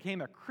gift that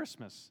came at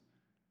Christmas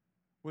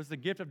was the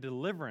gift of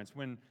deliverance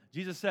when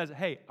Jesus says,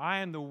 hey, I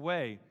am the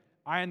way,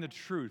 I am the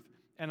truth,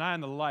 and I am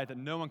the light, that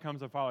no one comes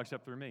to the Father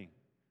except through me.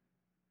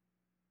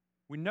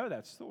 We know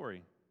that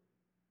story.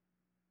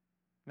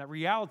 And that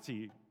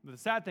reality, the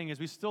sad thing is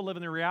we still live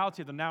in the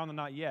reality of the now and the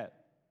not yet.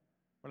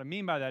 What I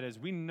mean by that is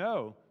we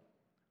know,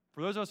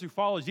 for those of us who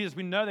follow Jesus,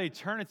 we know that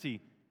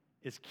eternity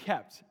is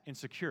kept and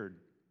secured.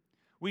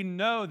 We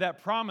know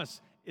that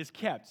promise is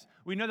kept.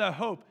 We know that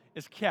hope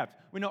is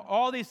kept. We know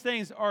all these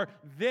things are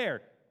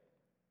there.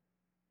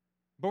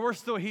 But we're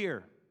still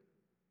here.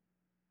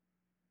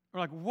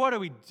 We're like, what do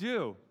we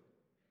do?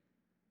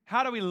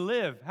 How do we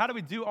live? How do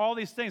we do all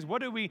these things?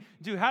 What do we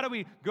do? How do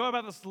we go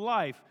about this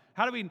life?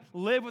 How do we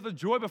live with the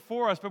joy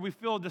before us, but we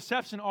feel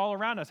deception all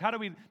around us? How do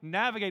we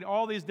navigate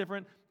all these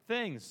different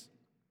things?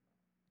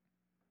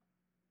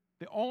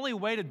 The only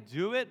way to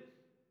do it,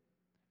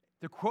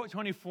 to quote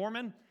Tony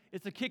Foreman,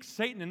 is to kick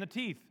Satan in the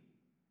teeth.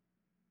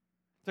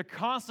 To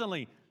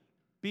constantly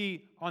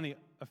be on the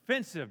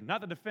offensive,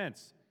 not the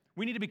defense.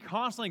 We need to be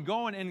constantly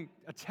going and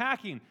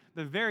attacking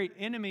the very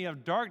enemy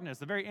of darkness,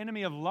 the very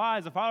enemy of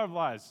lies, the father of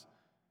lies.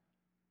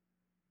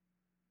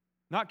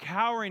 Not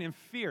cowering in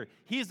fear.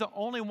 He's the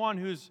only one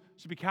who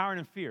should be cowering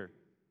in fear.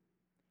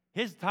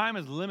 His time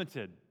is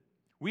limited.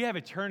 We have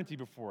eternity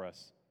before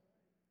us.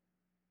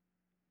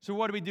 So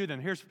what do we do then?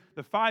 Here's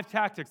the 5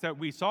 tactics that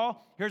we saw.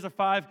 Here's the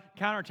 5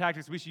 counter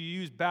tactics we should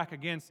use back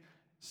against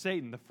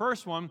Satan. The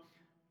first one,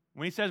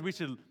 when he says he's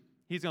going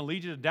to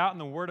lead you to doubt in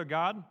the Word of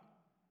God,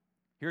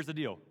 here's the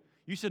deal.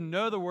 You should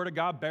know the Word of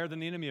God better than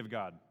the enemy of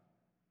God.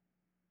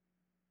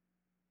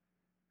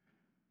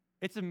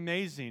 It's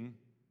amazing.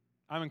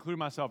 I'm including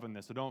myself in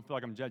this, so don't feel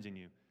like I'm judging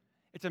you.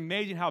 It's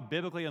amazing how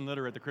biblically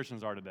illiterate the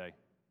Christians are today.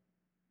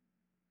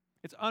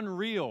 It's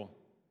unreal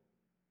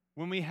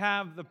when we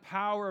have the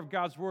power of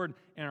God's Word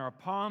in our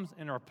palms,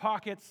 in our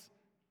pockets,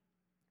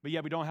 but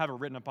yet we don't have it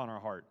written upon our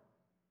heart.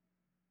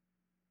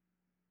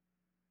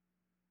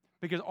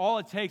 Because all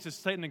it takes is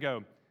Satan to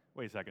go,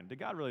 wait a second, did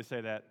God really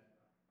say that?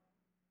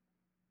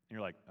 And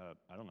you're like,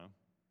 I don't know.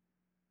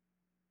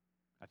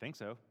 I think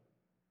so.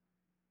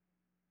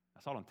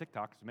 I saw it on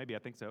TikTok, so maybe I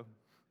think so.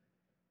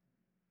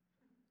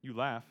 You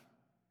laugh.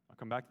 I'll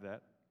come back to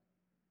that.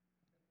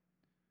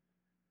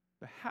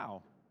 But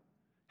how?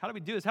 How do we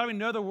do this? How do we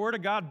know the Word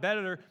of God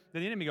better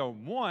than the enemy? Go,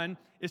 one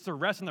is to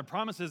rest in the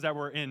promises that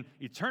were in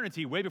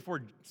eternity, way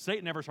before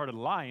Satan ever started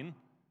lying.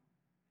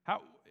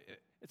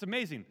 It's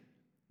amazing.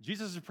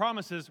 Jesus'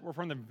 promises were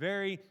from the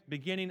very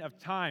beginning of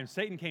time.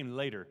 Satan came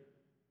later.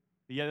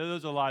 Yeah,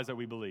 those are lies that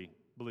we believe.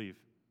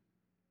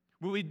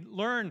 When we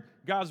learn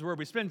God's Word,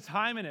 we spend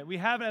time in it. We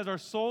have it as our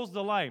soul's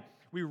delight.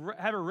 We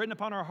have it written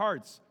upon our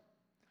hearts.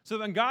 So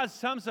when God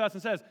comes to us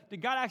and says,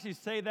 did God actually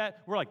say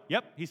that? We're like,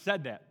 yep, he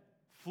said that.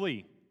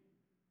 Flee.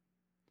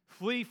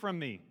 Flee from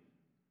me.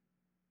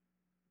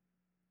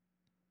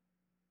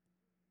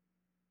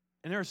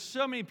 And there are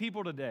so many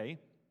people today.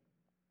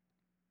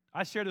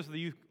 I shared this with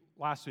you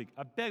last week.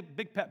 A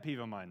big pet peeve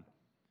of mine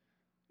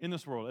in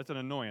this world. It's an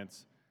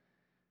annoyance.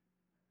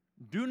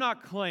 Do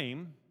not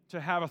claim to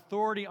have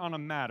authority on a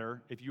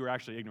matter if you are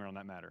actually ignorant on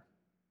that matter.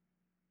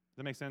 Does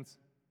that make sense?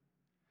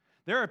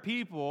 There are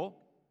people,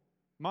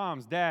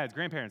 moms, dads,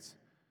 grandparents,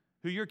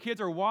 who your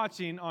kids are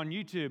watching on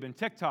YouTube and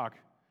TikTok,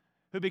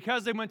 who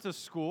because they went to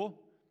school,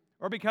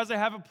 or because they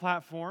have a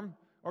platform,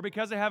 or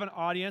because they have an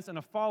audience and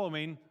a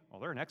following,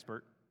 well, they're an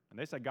expert, and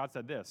they said God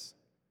said this,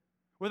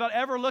 without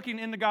ever looking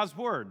into God's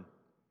Word,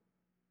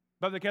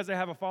 but because they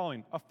have a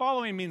following. A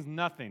following means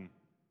nothing.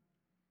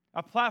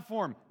 A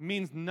platform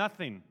means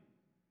nothing.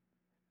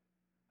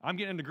 I'm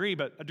getting a degree,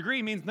 but a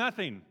degree means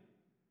nothing.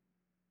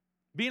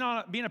 Being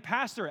a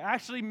pastor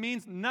actually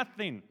means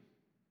nothing.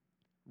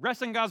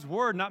 Rest in God's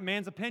Word, not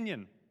man's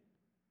opinion.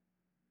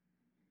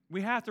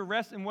 We have to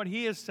rest in what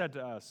He has said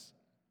to us,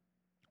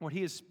 what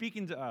He is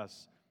speaking to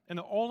us. And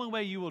the only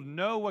way you will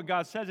know what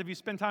God says if you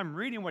spend time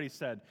reading what He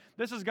said.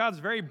 This is God's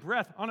very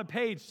breath on a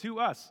page to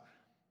us.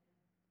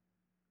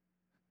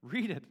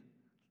 Read it.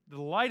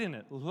 Delight in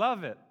it.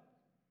 Love it.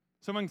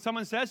 So when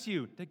someone says to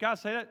you, did God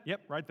say that?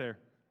 Yep, right there.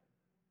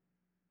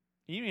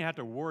 You don't even have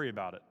to worry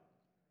about it.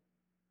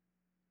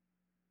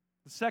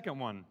 The second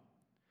one,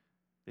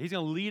 He's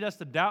going to lead us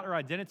to doubt our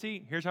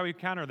identity. Here's how we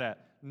counter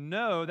that.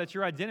 Know that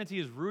your identity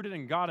is rooted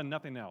in God and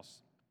nothing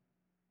else.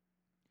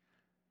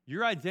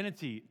 Your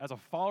identity as a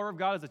follower of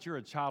God is that you're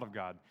a child of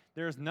God.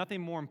 There is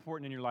nothing more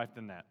important in your life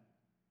than that.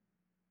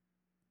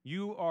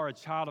 You are a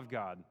child of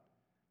God.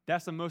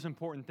 That's the most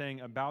important thing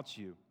about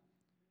you.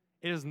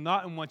 It is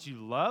not in what you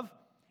love.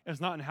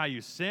 It's not in how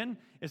you sin.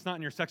 It's not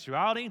in your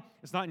sexuality.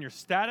 It's not in your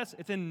status.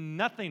 It's in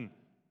nothing.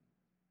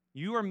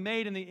 You are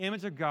made in the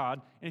image of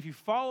God, and if you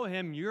follow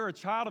Him, you're a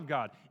child of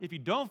God. If you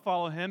don't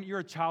follow Him, you're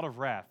a child of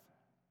wrath,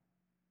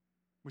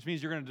 which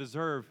means you're going to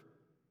deserve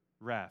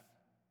wrath.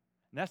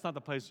 And that's not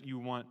the place you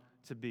want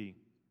to be.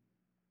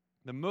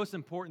 The most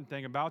important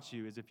thing about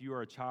you is if you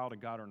are a child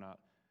of God or not.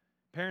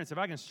 Parents, if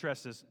I can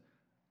stress this,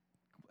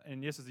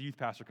 and this is the youth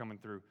pastor coming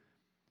through,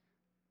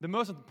 the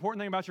most important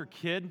thing about your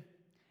kid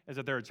is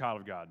that they're a child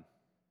of God.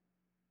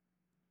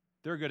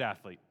 They're a good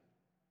athlete.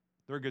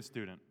 They're a good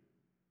student.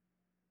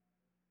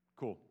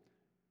 Cool.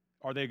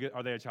 Are they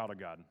a child of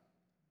God?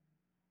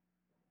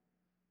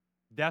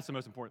 That's the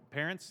most important.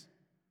 Parents,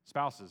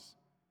 spouses,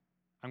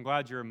 I'm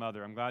glad you're a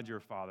mother. I'm glad you're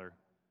a father.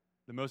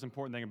 The most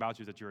important thing about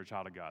you is that you're a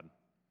child of God.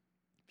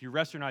 If you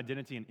rest your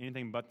identity in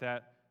anything but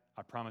that,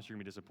 I promise you're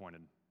going to be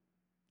disappointed.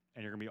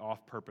 And you're going to be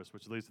off purpose,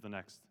 which leads to the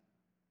next.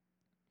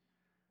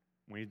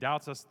 When He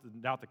doubts us to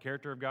doubt the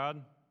character of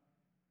God,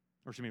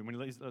 when He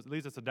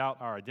leads us to doubt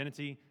our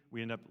identity,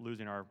 we end up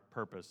losing our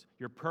purpose.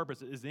 Your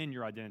purpose is in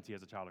your identity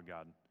as a child of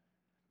God.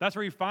 That's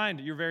where you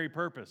find your very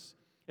purpose.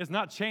 It's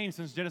not changed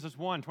since Genesis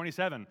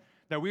 1:27,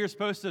 that we are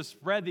supposed to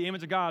spread the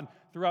image of God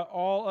throughout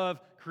all of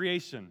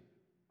creation.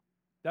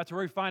 That's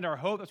where we find our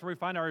hope. That's where we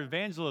find our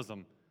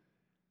evangelism.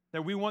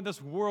 That we want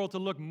this world to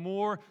look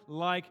more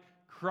like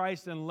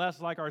Christ and less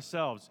like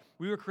ourselves.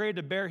 We were created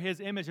to bear His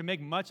image and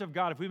make much of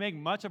God. If we make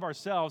much of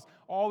ourselves,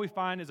 all we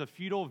find is a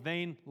futile,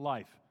 vain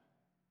life.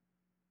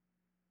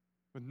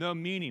 with no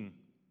meaning.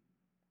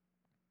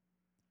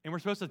 And we're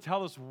supposed to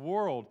tell this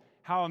world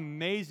how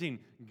amazing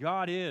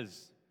God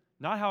is,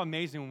 not how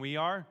amazing we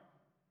are.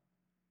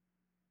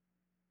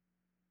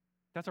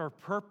 That's our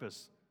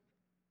purpose.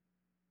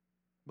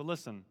 But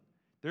listen,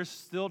 there's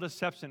still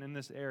deception in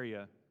this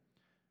area.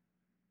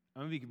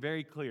 I'm going to be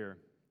very clear.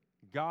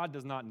 God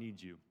does not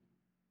need you.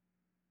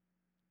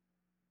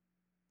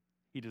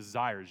 He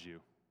desires you.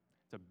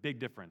 It's a big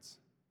difference.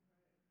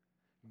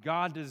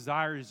 God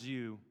desires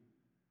you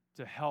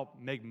to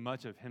help make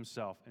much of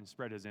himself and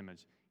spread his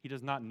image. He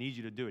does not need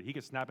you to do it. He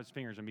could snap his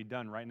fingers and be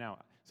done right now.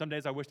 Some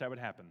days I wish that would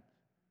happen.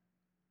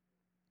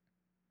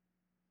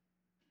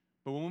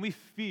 But when we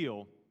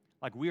feel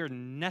like we are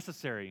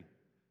necessary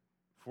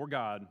for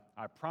God,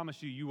 I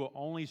promise you, you will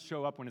only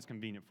show up when it's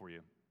convenient for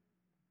you.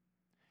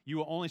 You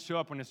will only show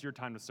up when it's your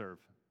time to serve.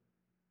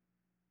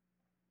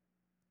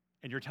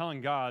 And you're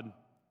telling God,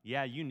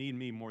 yeah, you need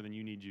me more than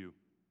you need you.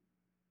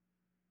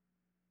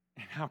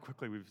 And how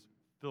quickly we've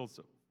filled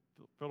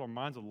our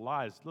minds with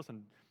lies.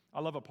 Listen, I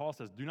love what Paul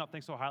says. Do not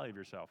think so highly of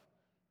yourself.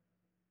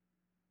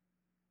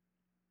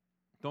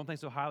 Don't think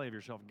so highly of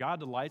yourself. God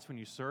delights when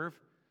you serve.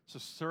 So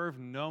serve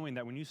knowing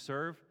that when you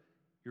serve,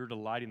 you're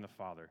delighting the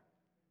Father.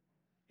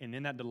 And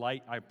in that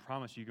delight, I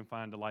promise you can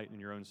find delight in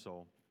your own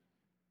soul.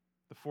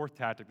 The fourth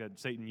tactic that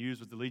Satan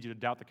used was to lead you to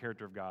doubt the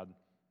character of God,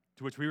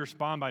 to which we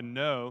respond by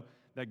know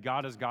that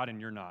God is God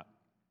and you're not.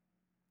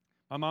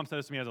 My mom said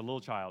this to me as a little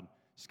child,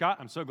 Scott,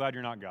 I'm so glad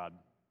you're not God.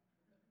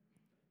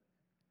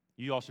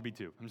 You all should be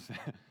too. I'm just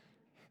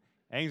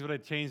things would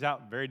have changed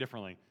out very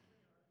differently.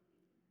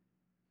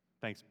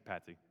 Thanks,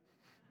 Patsy.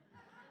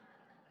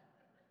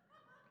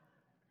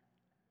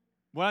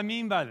 What I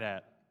mean by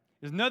that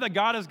is know that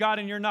God is God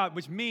and you're not,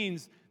 which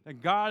means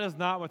that God is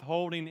not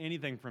withholding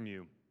anything from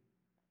you.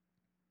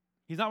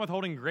 He's not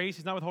withholding grace.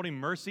 He's not withholding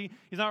mercy.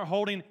 He's not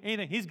withholding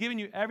anything. He's giving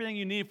you everything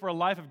you need for a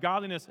life of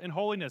godliness and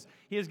holiness.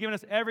 He has given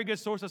us every good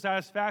source of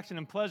satisfaction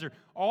and pleasure,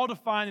 all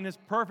defined in his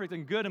perfect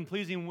and good and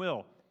pleasing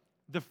will,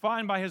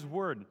 defined by his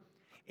word.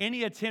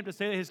 Any attempt to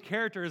say that his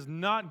character is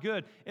not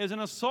good is an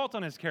assault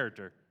on his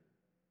character.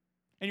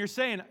 And you're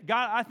saying,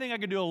 God, I think I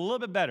could do a little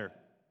bit better.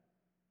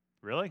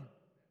 Really?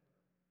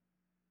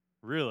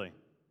 Really?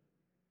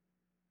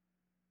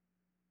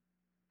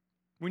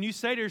 When you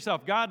say to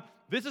yourself, God,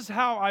 this is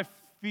how I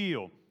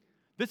feel.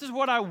 This is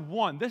what I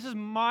want. This is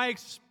my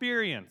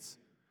experience.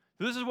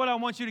 This is what I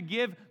want you to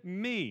give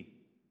me.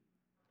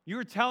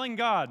 You're telling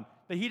God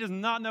that he does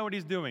not know what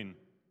he's doing,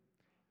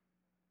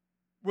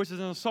 which is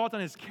an assault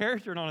on his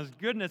character and on his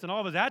goodness and all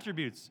of his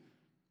attributes.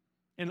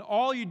 And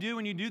all you do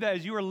when you do that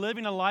is you are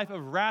living a life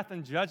of wrath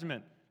and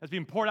judgment that's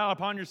being poured out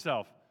upon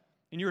yourself.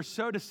 And you are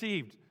so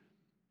deceived.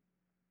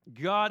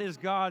 God is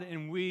God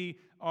and we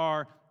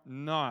are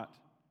not.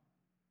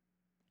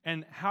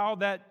 And how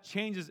that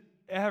changes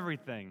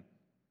everything.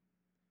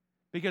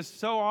 Because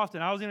so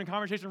often, I was in a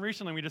conversation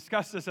recently, and we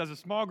discussed this as a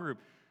small group.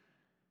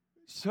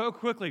 So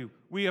quickly,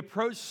 we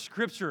approach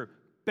Scripture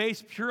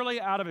based purely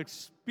out of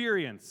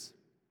experience.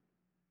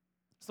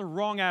 It's the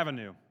wrong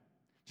avenue.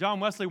 John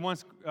Wesley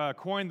once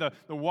coined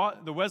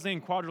the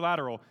Wesleyan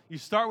quadrilateral. You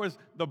start with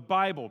the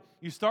Bible.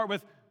 You start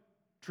with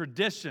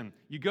tradition.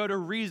 You go to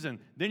reason.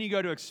 Then you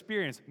go to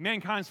experience.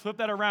 Mankind's flipped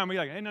that around. We're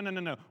like, hey,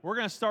 no. We're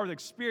going to start with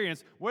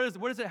experience. What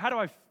is it? How do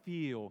I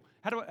feel?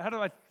 How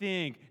do I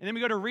think? And then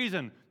we go to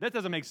reason. That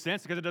doesn't make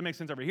sense because it doesn't make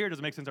sense over here. It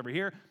doesn't make sense over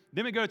here.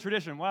 Then we go to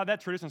tradition. Wow,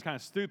 that tradition's kind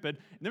of stupid.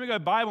 And then we go to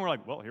Bible and we're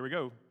like, well, here we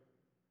go.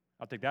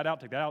 I'll take that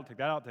out, take that out, take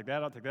that out, take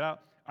that out, take that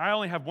out. I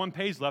only have one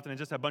page left and it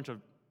just has a bunch of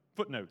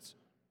footnotes.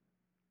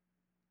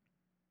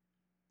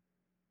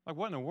 Like,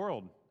 what in the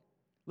world?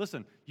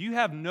 Listen, you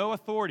have no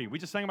authority. We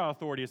just sang about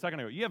authority a second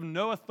ago. You have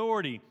no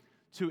authority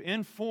to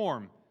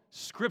inform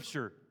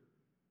Scripture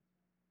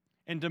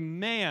and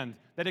demand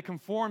that it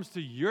conforms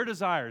to your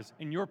desires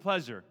and your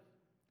pleasure.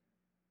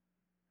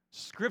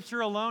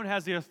 Scripture alone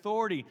has the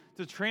authority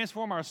to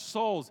transform our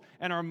souls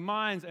and our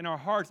minds and our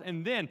hearts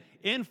and then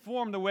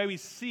inform the way we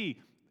see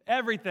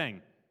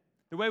everything,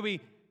 the way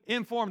we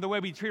inform the way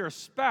we treat our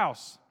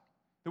spouse,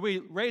 the way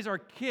we raise our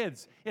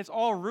kids. It's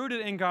all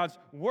rooted in God's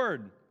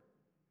Word.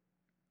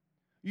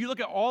 You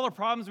look at all the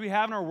problems we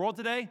have in our world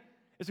today,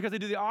 it's because they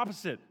do the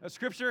opposite.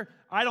 Scripture,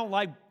 I don't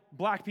like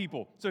black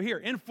people. So here,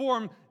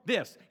 inform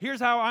this. Here's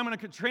how I'm going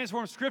to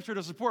transform Scripture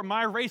to support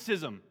my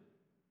racism.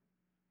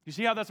 You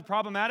see how that's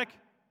problematic?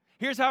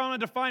 Here's how I'm going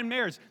to define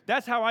marriage.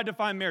 That's how I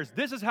define marriage.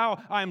 This is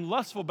how I'm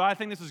lustful, but I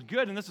think this is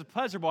good and this is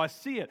pleasurable. I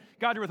see it.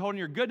 God, you're withholding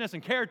your goodness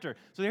and character.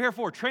 So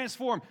therefore,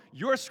 transform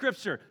your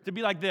Scripture to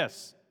be like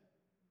this.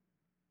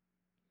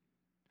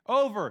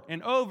 Over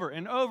and over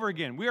and over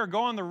again. We are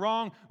going the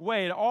wrong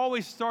way. It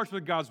always starts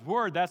with God's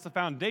Word. That's the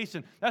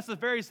foundation. That's the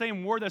very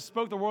same Word that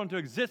spoke the world into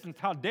existence.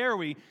 How dare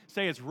we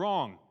say it's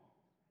wrong?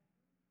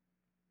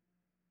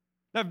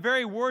 That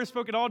very Word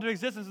spoke it all into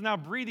existence is now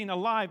breathing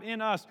alive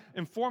in us,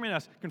 informing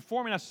us,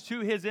 conforming us to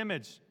His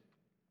image.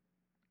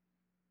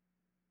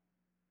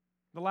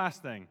 The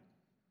last thing.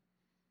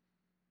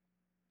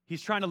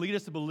 He's trying to lead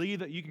us to believe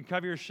that you can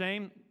cover your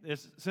shame.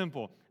 It's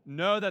simple.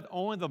 Know that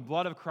only the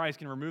blood of Christ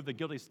can remove the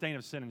guilty stain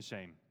of sin and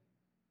shame.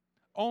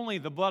 Only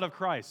the blood of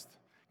Christ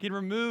can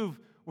remove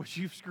what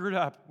you've screwed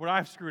up, what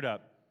I've screwed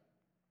up.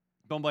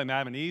 Don't blame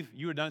Adam and Eve.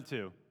 You would have done it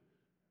too.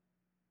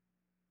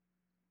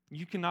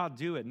 You cannot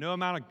do it. No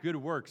amount of good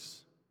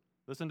works.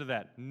 Listen to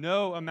that.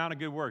 No amount of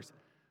good works.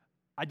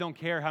 I don't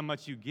care how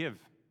much you give.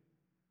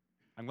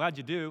 I'm glad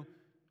you do,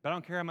 but I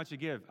don't care how much you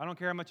give. I don't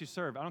care how much you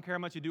serve. I don't care how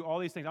much you do all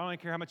these things. I don't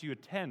even care how much you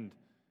attend.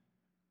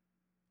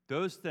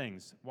 Those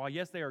things, while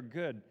yes, they are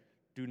good,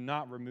 do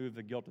not remove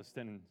the guilt of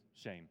sin and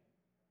shame.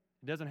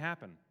 It doesn't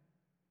happen.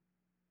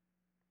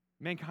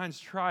 Mankind's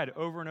tried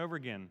over and over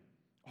again.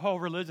 All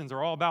religions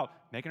are all about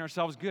making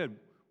ourselves good.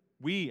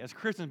 We, as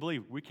Christians,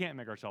 believe we can't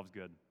make ourselves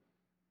good.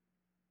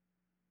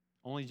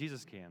 Only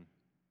Jesus can.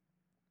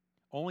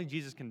 Only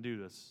Jesus can do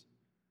this.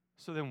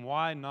 So then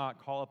why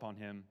not call upon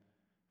him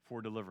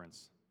for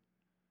deliverance?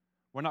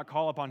 Why not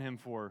call upon him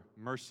for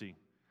mercy?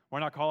 Why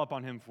not call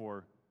upon him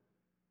for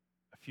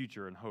a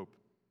future and hope?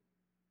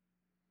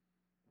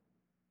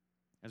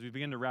 As we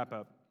begin to wrap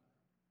up,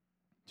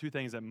 two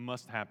things that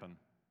must happen.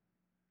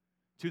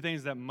 Two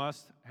things that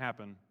must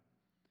happen.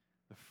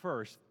 The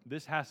first,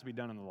 this has to be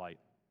done in the light.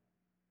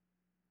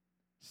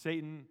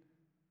 Satan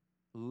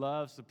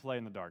loves to play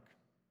in the dark.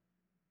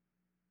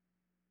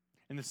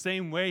 In the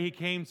same way he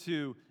came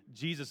to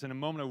Jesus in a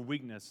moment of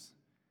weakness,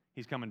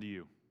 he's coming to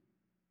you.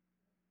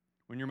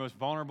 When you're most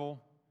vulnerable,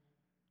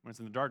 when it's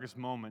in the darkest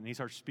moment, and he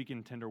starts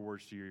speaking tender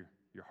words to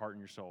your heart and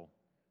your soul.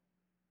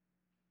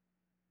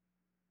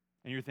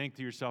 And you think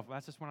to yourself, well,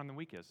 that's just when I'm the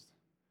weakest.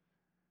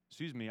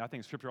 Excuse me, I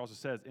think Scripture also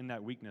says in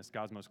that weakness,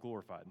 God's most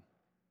glorified.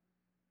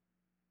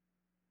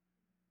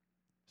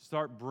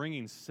 Start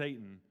bringing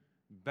Satan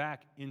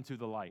back into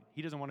the light.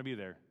 He doesn't want to be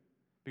there.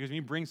 Because when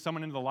you bring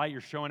someone into the light, you're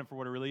showing it for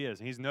what it really is.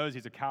 And he knows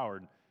he's a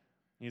coward, and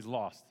he's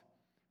lost.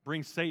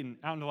 Bring Satan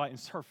out into the light and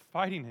start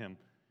fighting him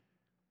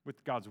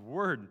with God's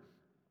word,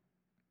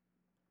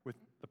 with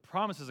the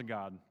promises of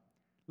God.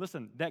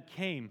 Listen, that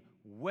came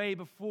way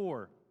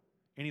before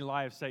any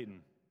lie of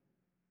Satan.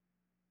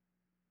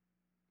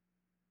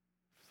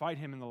 Fight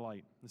him in the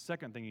light. The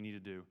second thing you need to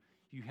do,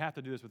 you have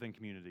to do this within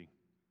community.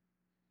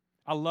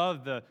 I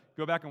love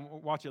go back and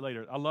watch it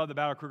later. I love the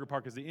Battle of Kruger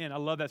Park as the end. I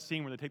love that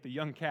scene where they take the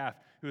young calf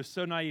who is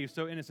so naive,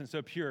 so innocent,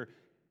 so pure,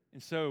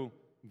 and so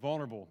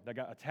vulnerable that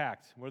got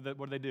attacked. What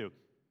did they do?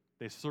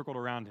 They circled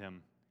around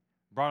him,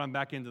 brought him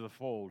back into the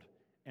fold,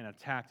 and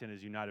attacked in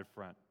his united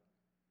front.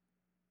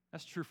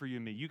 That's true for you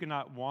and me. You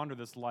cannot wander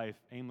this life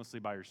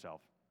aimlessly by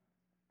yourself.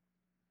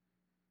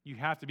 You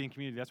have to be in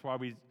community. That's why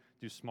we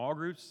do small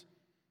groups.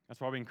 That's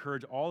why we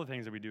encourage all the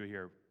things that we do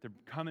here to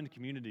come into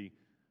community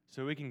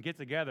so we can get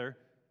together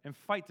and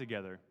fight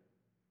together.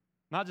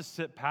 Not just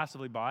sit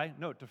passively by,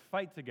 no, to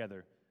fight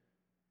together,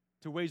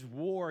 to wage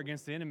war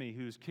against the enemy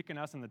who's kicking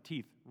us in the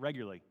teeth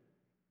regularly.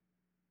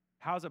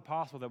 How is it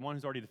possible that one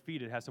who's already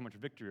defeated has so much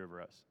victory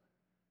over us?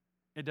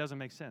 It doesn't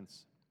make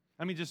sense.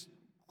 Let me just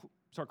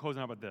start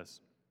closing out with this.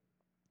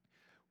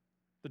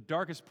 The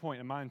darkest point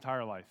in my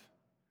entire life,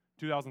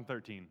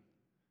 2013.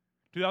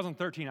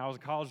 2013, I was a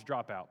college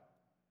dropout.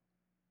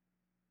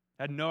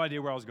 I had no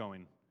idea where I was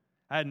going.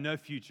 I had no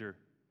future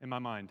in my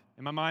mind.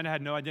 In my mind, I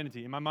had no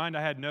identity. In my mind,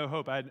 I had no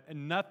hope. I had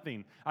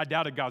nothing. I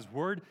doubted God's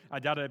word. I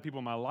doubted people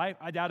in my life.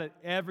 I doubted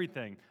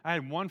everything. I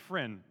had one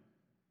friend.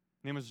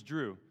 His name was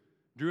Drew.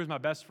 Drew is my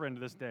best friend to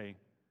this day.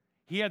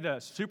 He had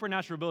the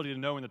supernatural ability to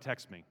know when to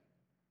text me.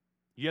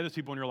 You have those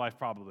people in your life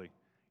probably.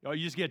 You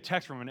just get a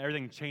text from him and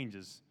everything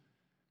changes.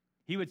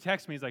 He would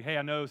text me. He's like, hey,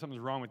 I know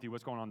something's wrong with you.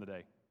 What's going on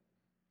today?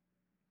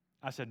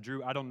 I said,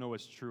 Drew, I don't know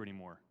what's true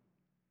anymore.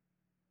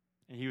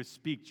 And he would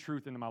speak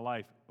truth into my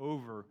life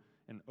over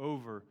and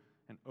over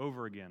and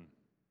over again.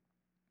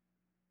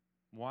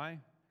 Why?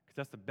 Because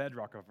that's the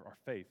bedrock of our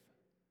faith.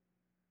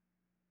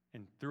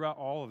 And throughout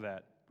all of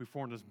that, we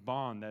formed this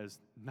bond that is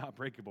not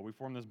breakable. We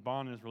formed this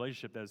bond in this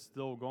relationship that is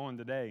still going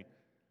today.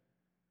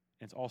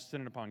 And it's all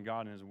centered upon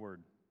God and His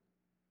Word.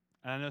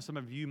 And I know some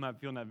of you might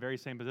feel in that very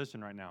same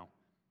position right now.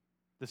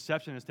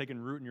 Deception has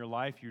taken root in your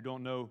life. You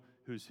don't know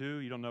who's who.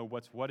 You don't know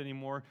what's what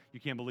anymore.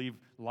 You can't believe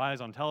lies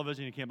on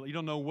television. You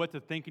don't know what to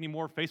think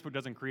anymore. Facebook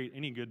doesn't create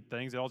any good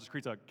things. It all just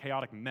creates a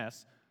chaotic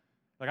mess.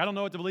 Like, I don't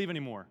know what to believe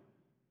anymore.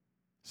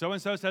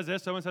 So-and-so says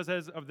this. So-and-so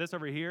says of this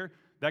over here.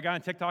 That guy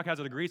on TikTok has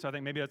a degree, so I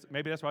think maybe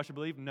that's what I should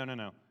believe.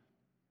 No.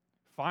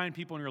 Find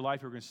people in your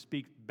life who are going to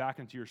speak back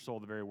into your soul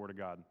the very word of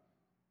God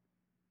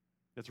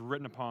that's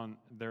written upon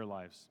their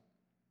lives.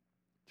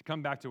 To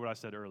come back to what I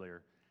said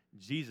earlier,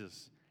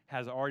 Jesus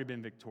has already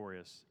been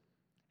victorious.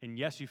 And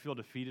yes, you feel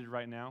defeated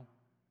right now.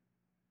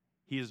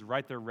 He is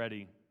right there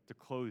ready to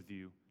clothe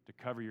you, to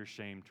cover your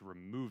shame, to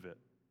remove it,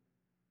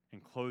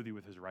 and clothe you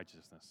with His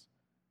righteousness.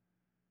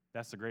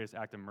 That's the greatest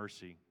act of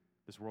mercy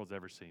this world's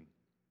ever seen.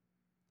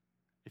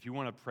 If you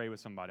want to pray with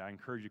somebody, I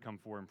encourage you to come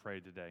forward and pray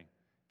today.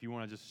 If you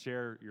want to just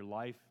share your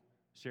life,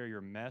 share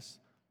your mess,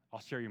 I'll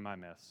share you my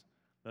mess.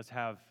 Let's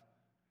have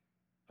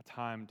a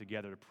time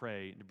together to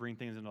pray, to bring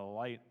things into the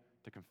light,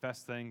 to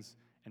confess things,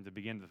 and to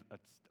begin a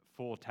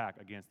full attack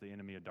against the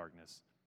enemy of darkness.